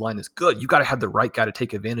offensive line is good, you got to have the right guy to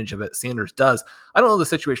take advantage of it. Sanders does. I don't know the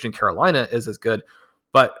situation in Carolina is as good,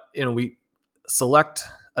 but we select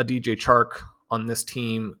a DJ Chark on this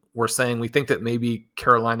team. We're saying we think that maybe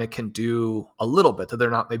Carolina can do a little bit, that they're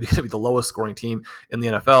not maybe going to be the lowest scoring team in the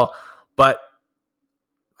NFL. But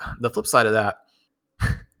the flip side of that,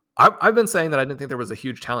 I've been saying that I didn't think there was a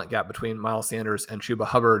huge talent gap between Miles Sanders and Chuba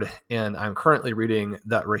Hubbard, and I'm currently reading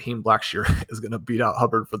that Raheem Blackshear is going to beat out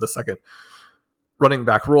Hubbard for the second running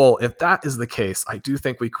back role. If that is the case, I do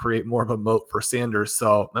think we create more of a moat for Sanders,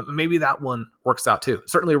 so maybe that one works out too.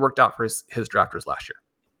 Certainly worked out for his drafters last year.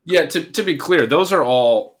 Yeah, to be clear, those are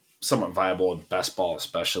all somewhat viable in best ball,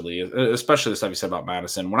 especially the stuff you said about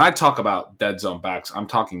Madison. When I talk about dead zone backs, I'm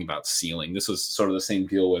talking about ceiling. This was sort of the same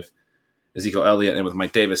deal with Ezekiel Elliott and with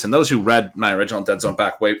Mike Davis. And those who read my original dead zone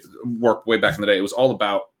work way back in the day, it was all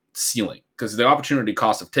about ceiling, because the opportunity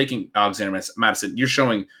cost of taking Alexander Mattison, you're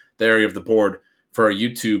showing the area of the board for our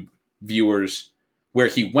YouTube viewers where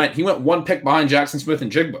he went one pick behind Jackson Smith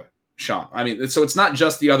and Jigba, Sean. I mean, so it's not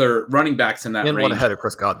just the other running backs in that range. One ahead of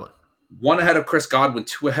Chris Godwin. One ahead of Chris Godwin,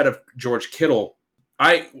 two ahead of George Kittle.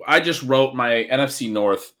 I just wrote my NFC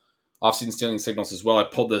North offseason stealing signals as well. I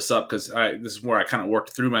pulled this up because this is where I kind of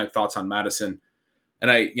worked through my thoughts on Madison. And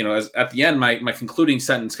at the end, my concluding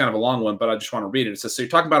sentence, kind of a long one, but I just want to read it. It says, so you're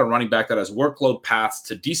talking about a running back that has workload paths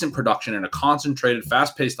to decent production in a concentrated,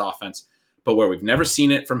 fast-paced offense, but where we've never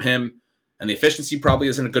seen it from him, and the efficiency probably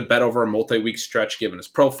isn't a good bet over a multi-week stretch given his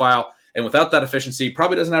profile. And without that efficiency, he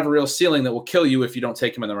probably doesn't have a real ceiling that will kill you if you don't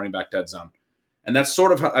take him in the running back dead zone. And that's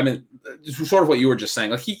sort of what you were just saying.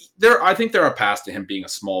 Like I think there are paths to him being a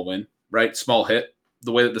small win, right? Small hit,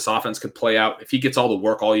 the way that this offense could play out. If he gets all the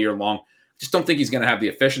work all year long, just don't think he's going to have the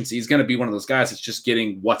efficiency. He's going to be one of those guys that's just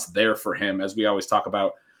getting what's there for him, as we always talk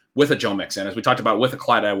about with a Joe Mixon, as we talked about with a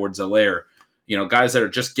Clyde Edwards-Helaire, guys that are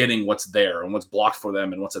just getting what's there and what's blocked for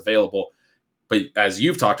them and what's available. But as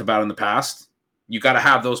you've talked about in the past, you got to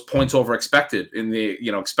have those points over expected in the,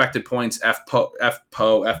 expected points,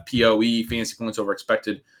 FPOE, fantasy points over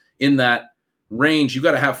expected in that range. You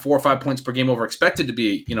got to have 4 or 5 points per game over expected to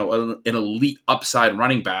be, an elite upside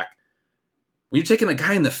running back. When you're taking a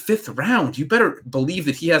guy in the 5th round, you better believe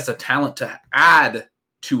that he has the talent to add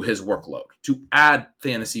to his workload, to add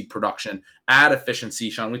fantasy production, add efficiency.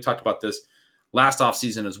 Sean, we talked about this last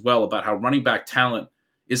offseason as well, about how running back talent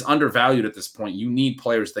is undervalued at this point. You need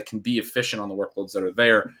players that can be efficient on the workloads that are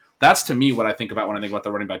there. That's, to me, what I think about when I think about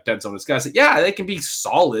the running back dead zone. Is guys that, yeah, they can be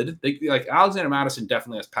solid. Like Alexander Mattison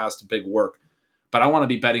definitely has passed to big work, but I want to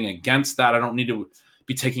be betting against that. I don't need to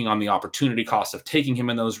be taking on the opportunity cost of taking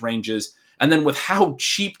him in those ranges. And then with how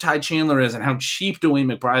cheap Ty Chandler is and how cheap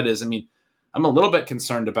Dwayne McBride is, I mean, I'm a little bit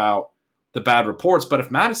concerned about the bad reports, but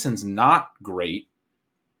if Madison's not great,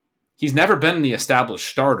 he's never been the established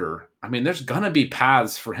starter. I mean, there's going to be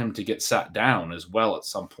paths for him to get sat down as well at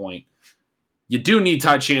some point. You do need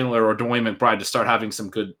Ty Chandler or Dwayne McBride to start having some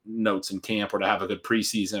good notes in camp, or to have a good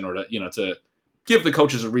preseason, or to give the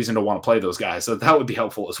coaches a reason to want to play those guys. So that would be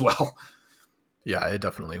helpful as well. Yeah, it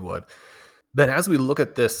definitely would. But as we look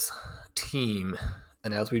at this team,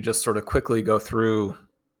 and as we just sort of quickly go through,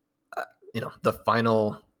 the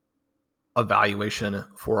final evaluation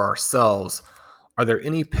for ourselves, are there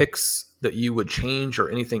any picks that you would change, or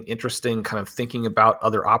anything interesting kind of thinking about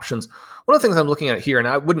other options? One of the things I'm looking at here, and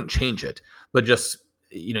I wouldn't change it, but just,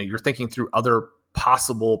 you're thinking through other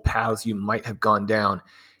possible paths you might have gone down.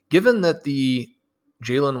 Given that the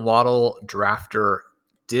Jalen Waddle drafter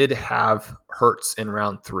did have Hurts in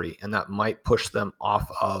round 3, and that might push them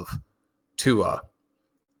off of Tua,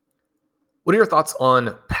 what are your thoughts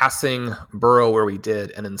on passing Burrow where we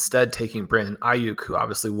did, and instead taking Brandon Ayuk, who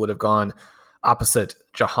obviously would have gone opposite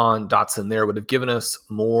Jahan Dotson there, would have given us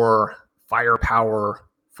more firepower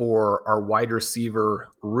for our wide receiver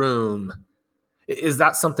room? Is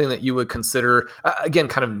that something that you would consider, again,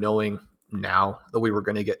 kind of knowing now that we were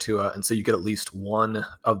going to get Tua, and so you get at least one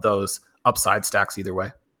of those upside stacks either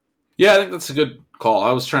way? Yeah, I think that's a good call.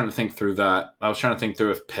 I was trying to think through that. I was trying to think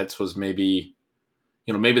through if Pitts was maybe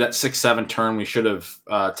that 6-7 turn, we should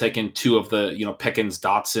have taken 2 of the, Pickens,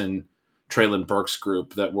 Dotson, Treylon Burks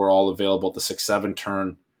group that were all available at the 6-7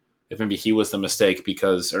 turn. If maybe he was the mistake,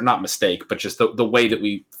 or not mistake, but just the way that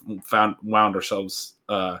we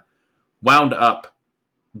wound up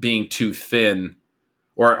being too thin.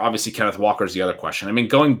 Or obviously Kenneth Walker's the other question. I mean,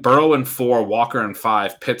 going Burrow in 4, Walker in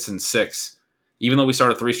 5, Pitts in 6, even though we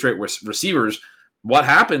started 3 straight receivers, what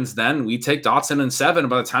happens then? We take Dotson in 7, and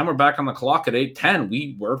by the time we're back on the clock at 8-10,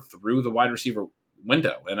 we were through the wide receiver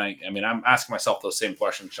window. And I mean, I'm asking myself those same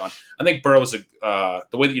questions, Sean. I think Burrow is the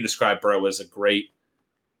way that you described Burrow is a great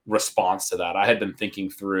response to that. I had been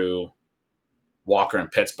thinking through Walker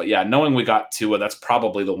and Pitts, but yeah, knowing we got Tua, that's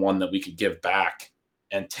probably the one that we could give back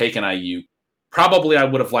and take an IU. Probably I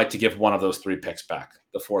would have liked to give one of those 3 picks back,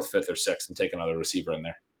 the 4th, 5th, or 6th, and take another receiver in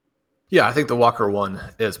there. Yeah, I think the Walker one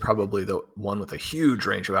is probably the one with a huge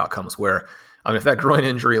range of outcomes where, if that groin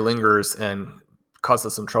injury lingers and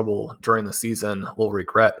causes some trouble during the season, we'll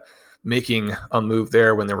regret making a move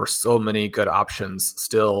there when there were so many good options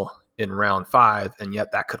still in round 5, and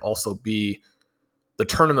yet that could also be the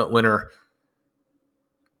tournament winner.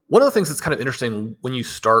 One of the things that's kind of interesting when you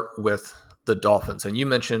start with the Dolphins, and you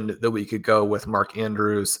mentioned that we could go with Mark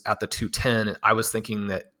Andrews at the 210. I was thinking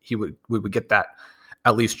that we would get that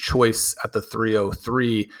at least choice at the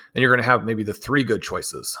 303, and you're going to have maybe the 3 good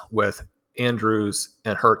choices with Andrews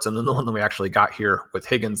and Hurts, and then the one that we actually got here with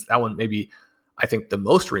Higgins. That one maybe, I think, the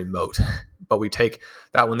most remote, but we take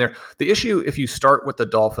that one there. The issue, if you start with the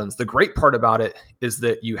Dolphins, the great part about it is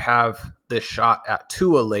that you have this shot at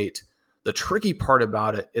Tua late. The tricky part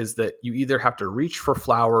about it is that you either have to reach for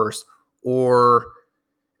Flowers, or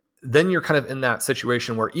then you're kind of in that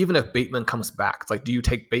situation where even if Bateman comes back, it's like, do you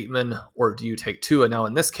take Bateman or do you take Tua? Now,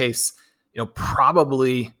 in this case,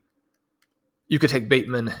 probably you could take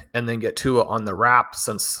Bateman and then get Tua on the wrap,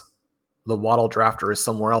 since the Waddle drafter is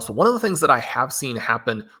somewhere else. But one of the things that I have seen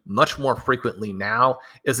happen much more frequently now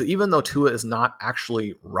is that even though Tua is not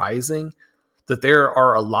actually rising, that there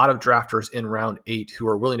are a lot of drafters in round 8 who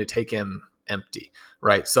are willing to take him empty,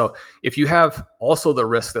 right? So if you have also the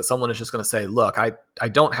risk that someone is just going to say, look, I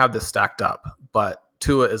don't have this stacked up, but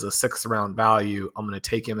Tua is a 6th round value, I'm going to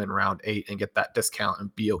take him in round 8 and get that discount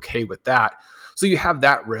and be okay with that. So you have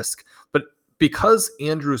that risk. But because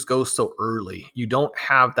Andrews goes so early, you don't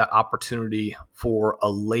have that opportunity for a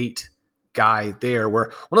late guy there,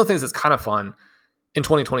 where one of the things that's kind of fun in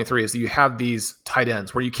 2023 is that you have these tight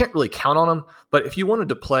ends where you can't really count on them. But if you wanted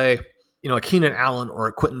to play, a Keenan Allen or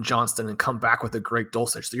a Quentin Johnston and come back with a great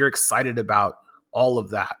Dulcich, so you're excited about all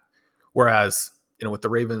of that. Whereas, with the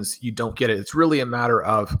Ravens, you don't get it. It's really a matter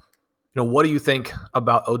of, what do you think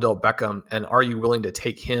about Odell Beckham, and are you willing to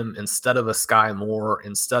take him instead of a Sky Moore,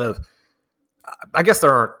 instead of, I guess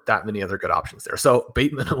there aren't that many other good options there. So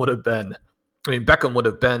Bateman would have been, Beckham would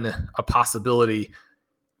have been a possibility.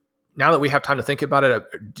 Now that we have time to think about it,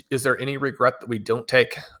 is there any regret that we don't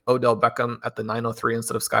take Odell Beckham at the 903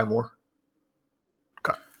 instead of Sky Moore?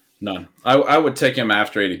 Okay. None. I would take him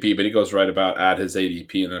after ADP, but he goes right about at his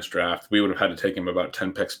ADP in this draft. We would have had to take him about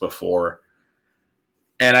 10 picks before.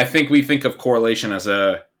 And I think we think of correlation as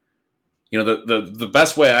a, the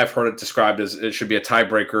best way I've heard it described is it should be a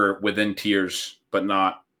tiebreaker within tiers, but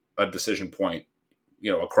not a decision point,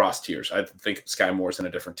 across tiers. I think Sky Moore's in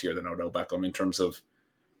a different tier than Odell Beckham in terms of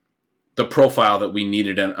the profile that we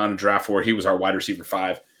needed on a draft where he was our wide receiver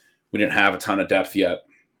 5. We didn't have a ton of depth yet.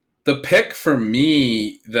 The pick for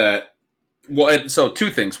me so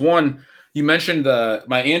two things. One, you mentioned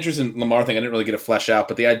my Andrews and Lamar thing. I didn't really get to flesh out,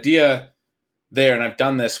 but the idea there, and I've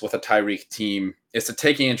done this with a Tyreek team, is to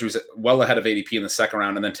take Andrews well ahead of ADP in the second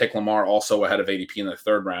round and then take Lamar also ahead of ADP in the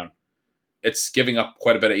third round. It's giving up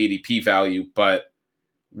quite a bit of ADP value, but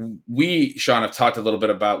we, Sean, have talked a little bit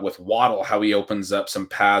about with Waddle, how he opens up some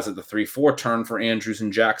paths at the 3-4 turn for Andrews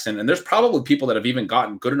and Jackson. And there's probably people that have even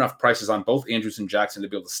gotten good enough prices on both Andrews and Jackson to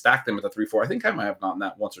be able to stack them at the 3-4. I think I might have gotten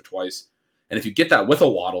that once or twice. And if you get that with a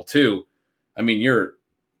Waddle too, I mean, you're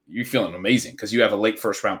feeling amazing because you have a late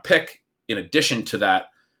first round pick in addition to that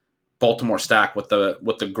Baltimore stack with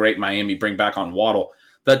the great Miami bring back on Waddle.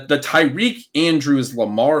 The Tyreek, Andrews,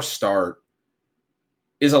 Lamar start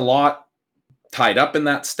is a lot tied up in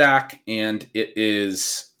that stack, and it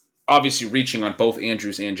is obviously reaching on both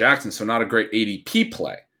Andrews and Jackson, so not a great ADP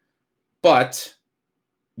play. But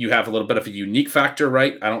you have a little bit of a unique factor,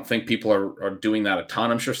 right? I don't think people are doing that a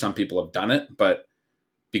ton. I'm sure some people have done it, but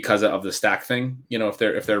because of the stack thing, if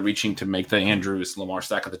they're reaching to make the Andrews Lamar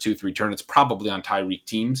stack at the 2-3 turn, it's probably on Tyreek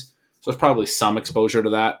teams. So there's probably some exposure to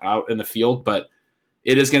that out in the field, but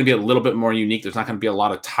it is going to be a little bit more unique. There's not going to be a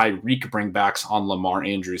lot of Tyreek bringbacks on Lamar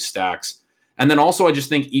Andrews stacks. And then also, I just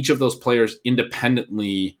think each of those players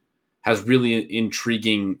independently has really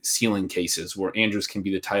intriguing ceiling cases where Andrews can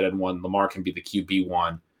be the tight end 1, Lamar can be the QB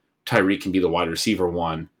 1, Tyreek can be the wide receiver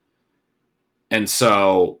 1. And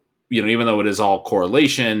so, even though it is all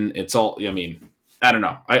correlation, it's all, I don't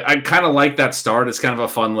know. I kind of like that start. It's kind of a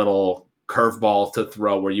fun little curveball to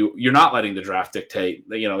throw where you're not letting the draft dictate.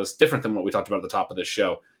 It's different than what we talked about at the top of this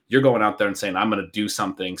show. You're going out there and saying, I'm going to do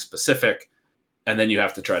something specific. And then you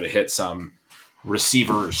have to try to hit some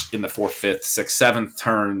receivers in the 4th, 5th, 6th, 7th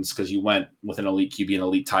turns because you went with an elite QB and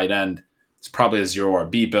elite tight end. It's probably a 0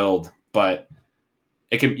 RB build, but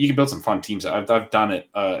you can build some fun teams. I've done it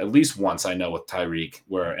at least once, I know, with Tyreek,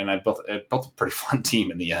 and I built a pretty fun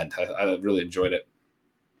team in the end. I really enjoyed it.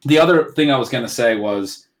 The other thing I was going to say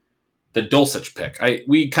was the Dulcich pick.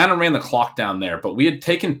 We kind of ran the clock down there, but we had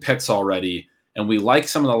taken picks already, and we liked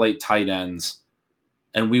some of the late tight ends,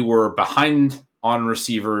 and we were behind on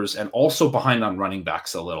receivers and also behind on running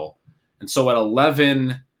backs a little. And so at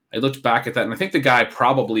 11, I looked back at that, and I think the guy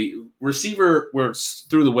probably receiver were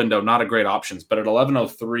through the window, not a great options, but at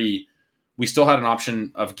 11:03, we still had an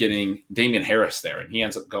option of getting Damian Harris there, and he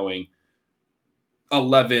ends up going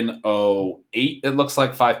 11:08. It looks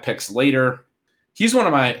like 5 picks later. He's one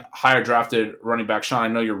of my higher drafted running backs. Sean, I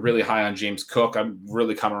know you're really high on James Cook. I'm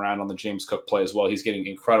really coming around on the James Cook play as well. He's getting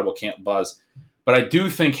incredible camp buzz. But I do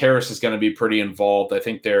think Harris is going to be pretty involved. I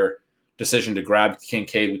think their decision to grab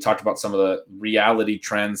Kincaid, we talked about some of the reality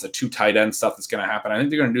trends, the 2 tight end stuff that's going to happen. I think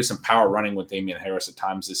they're going to do some power running with Damian Harris at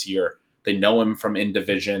times this year. They know him from in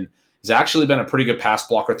division. He's actually been a pretty good pass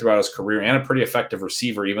blocker throughout his career and a pretty effective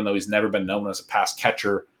receiver, even though he's never been known as a pass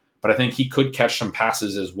catcher. But I think he could catch some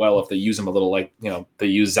passes as well if they use him a little like, they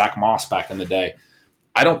used Zach Moss back in the day.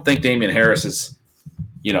 I don't think Damian Harris is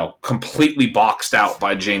completely boxed out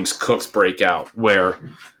by James Cook's breakout, where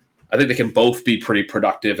I think they can both be pretty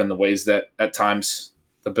productive in the ways that at times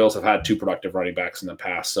the Bills have had 2 productive running backs in the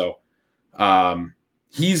past. So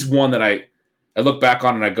he's one that I look back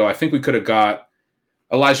on and I go, I think we could have got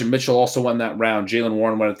Elijah Mitchell also won that round. Jalen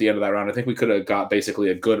Warren went at the end of that round. I think we could have got basically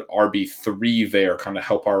a good RB3 there, kind of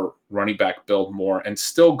help our running back build more and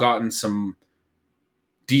still gotten some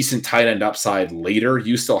decent tight end upside later.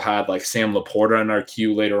 You still had like Sam Laporta in our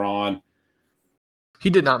queue later on. He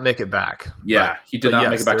did not make it back. Yeah, he did not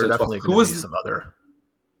make it back to the 12. Who was some other?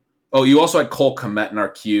 Oh, you also had Cole Kmet in our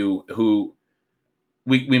queue, who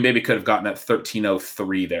we maybe could have gotten at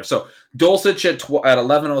 13:03 there. So Dulcich at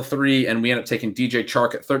 11:03, and we ended up taking DJ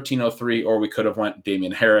Chark at 13:03, or we could have went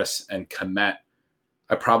Damian Harris and Kmet.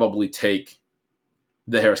 I probably take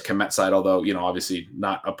the Harris Kmet side, although obviously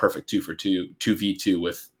not a perfect 2-for-2, 2v2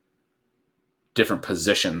 with different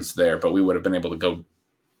positions there, but we would have been able to go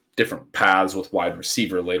different paths with wide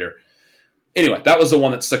receiver later. Anyway, that was the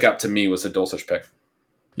one that stuck out to me, was the Dulcich pick.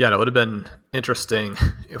 Yeah, it would have been interesting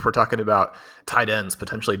if we're talking about tight ends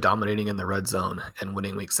potentially dominating in the red zone and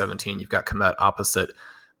winning week 17. You've got Kmet opposite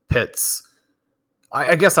Pitts.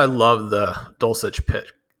 I guess I love the Dulcich pick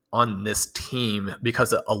on this team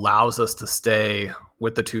because it allows us to stay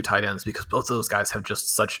with the two tight ends because both of those guys have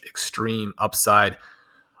just such extreme upside.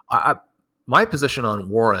 My position on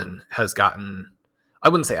Warren has gotten, I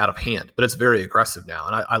wouldn't say out of hand, but it's very aggressive now.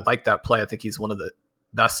 And I like that play. I think he's one of the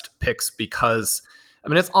best picks because, I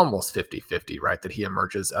mean, it's almost 50-50, right? That he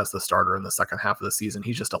emerges as the starter in the second half of the season.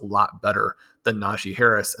 He's just a lot better than Najee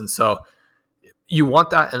Harris. And so you want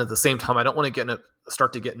that. And at the same time, I don't want to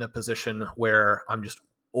start to get in a position where I'm just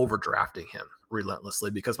overdrafting him relentlessly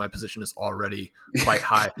because my position is already quite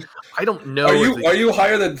high. I don't know. Are you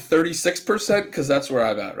higher than 36%? Because that's where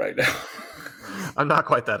I'm at right now. I'm not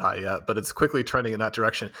quite that high yet, but it's quickly trending in that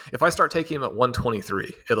direction. If I start taking him at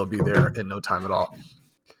 123, it'll be there in no time at all.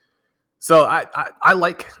 So I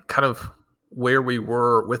like kind of where we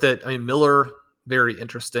were with it. I mean, Miller, very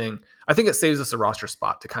interesting. I think it saves us a roster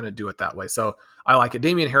spot to kind of do it that way. So I like it.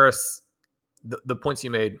 Damian Harris, the points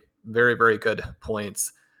you made, very, very good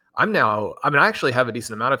points. I actually have a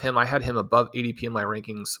decent amount of him. I had him above ADP in my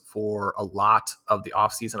rankings for a lot of the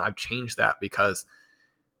offseason. I've changed that because,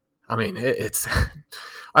 I mean, it's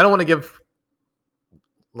I don't want to give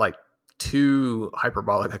like too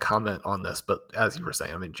hyperbolic a comment on this, but as you were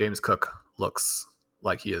saying, I mean, James Cook looks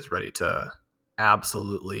like he is ready to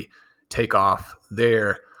absolutely take off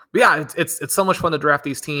there. But yeah, it's so much fun to draft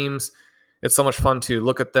these teams. It's so much fun to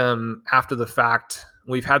look at them after the fact.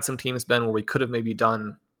 We've had some teams, Ben, where we could have maybe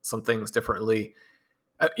done some things differently.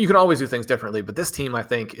 You can always do things differently, but this team, I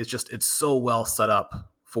think, it's so well set up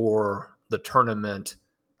for the tournament.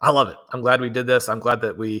 I love it. I'm glad we did this. I'm glad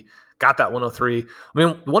that we got that 103. I mean,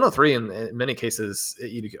 103 in many cases,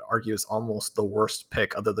 you could argue is almost the worst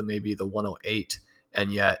pick other than maybe the 108.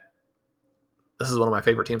 And yet this is one of my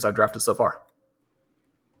favorite teams I've drafted so far.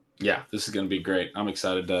 Yeah, this is going to be great. I'm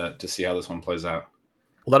excited to see how this one plays out.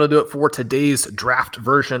 Well, that'll do it for today's draft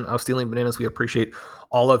version of Stealing Bananas. We appreciate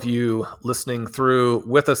all of you listening through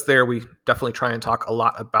with us there. We definitely try and talk a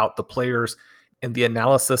lot about the players and the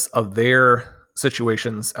analysis of their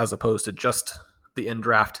situations as opposed to just the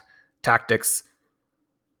in-draft tactics.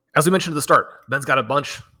 As we mentioned at the start, Ben's got a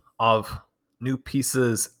bunch of new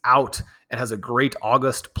pieces out and has a great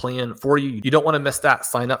August plan for you. You don't want to miss that.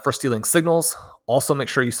 Sign up for Stealing Signals. Also, make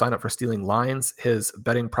sure you sign up for Stealing Lines, his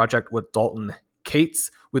betting project with Dalton Cates.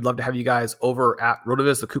 We'd love to have you guys over at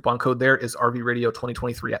RotoViz. The coupon code there is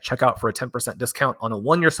RVRadio2023 at checkout for a 10% discount on a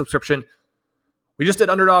 1-year subscription. We just did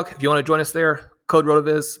Underdog. If you want to join us there, code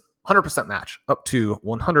RotoViz, 100% match up to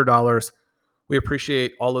 $100. We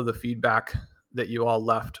appreciate all of the feedback that you all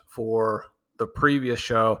left for the previous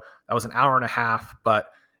show. That was an hour and a half, but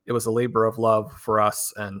it was a labor of love for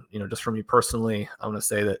us. And, just for me personally, I want to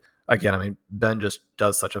say that, again, I mean, Ben just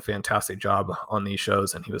does such a fantastic job on these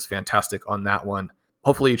shows, and he was fantastic on that one.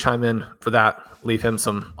 Hopefully you chime in for that. Leave him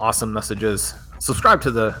some awesome messages. Subscribe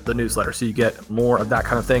to the newsletter so you get more of that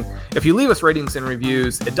kind of thing. If you leave us ratings and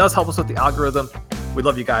reviews, it does help us with the algorithm. We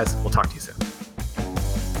love you guys. We'll talk to you soon.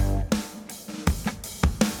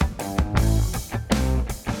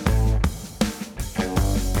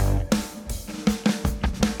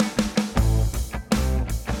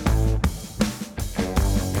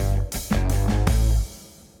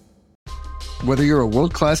 Whether you're a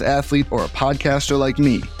world-class athlete or a podcaster like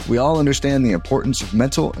me, we all understand the importance of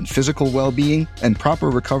mental and physical well-being and proper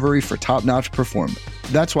recovery for top-notch performance.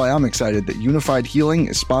 That's why I'm excited that Unified Healing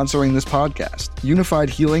is sponsoring this podcast. Unified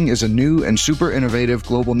Healing is a new and super innovative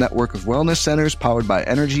global network of wellness centers powered by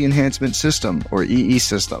Energy Enhancement System, or EE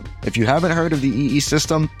System. If you haven't heard of the EE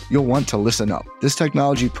System, you'll want to listen up. This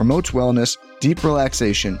technology promotes wellness, deep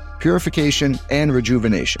relaxation, purification, and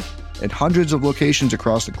rejuvenation. At hundreds of locations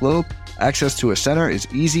across the globe, access to a center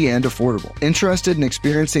is easy and affordable. Interested in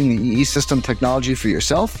experiencing the EE System technology for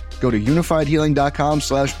yourself? Go to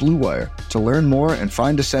unifiedhealing.com/bluewire to learn more and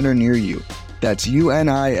find a center near you. That's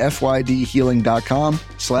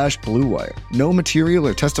unifydhealing.com/bluewire. No material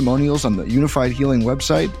or testimonials on the Unified Healing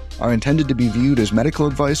website are intended to be viewed as medical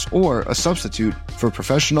advice or a substitute for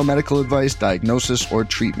professional medical advice, diagnosis, or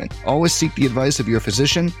treatment. Always seek the advice of your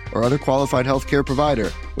physician or other qualified healthcare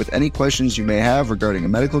provider with any questions you may have regarding a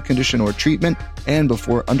medical condition or treatment and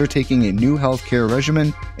before undertaking a new healthcare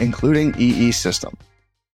regimen, including EE System.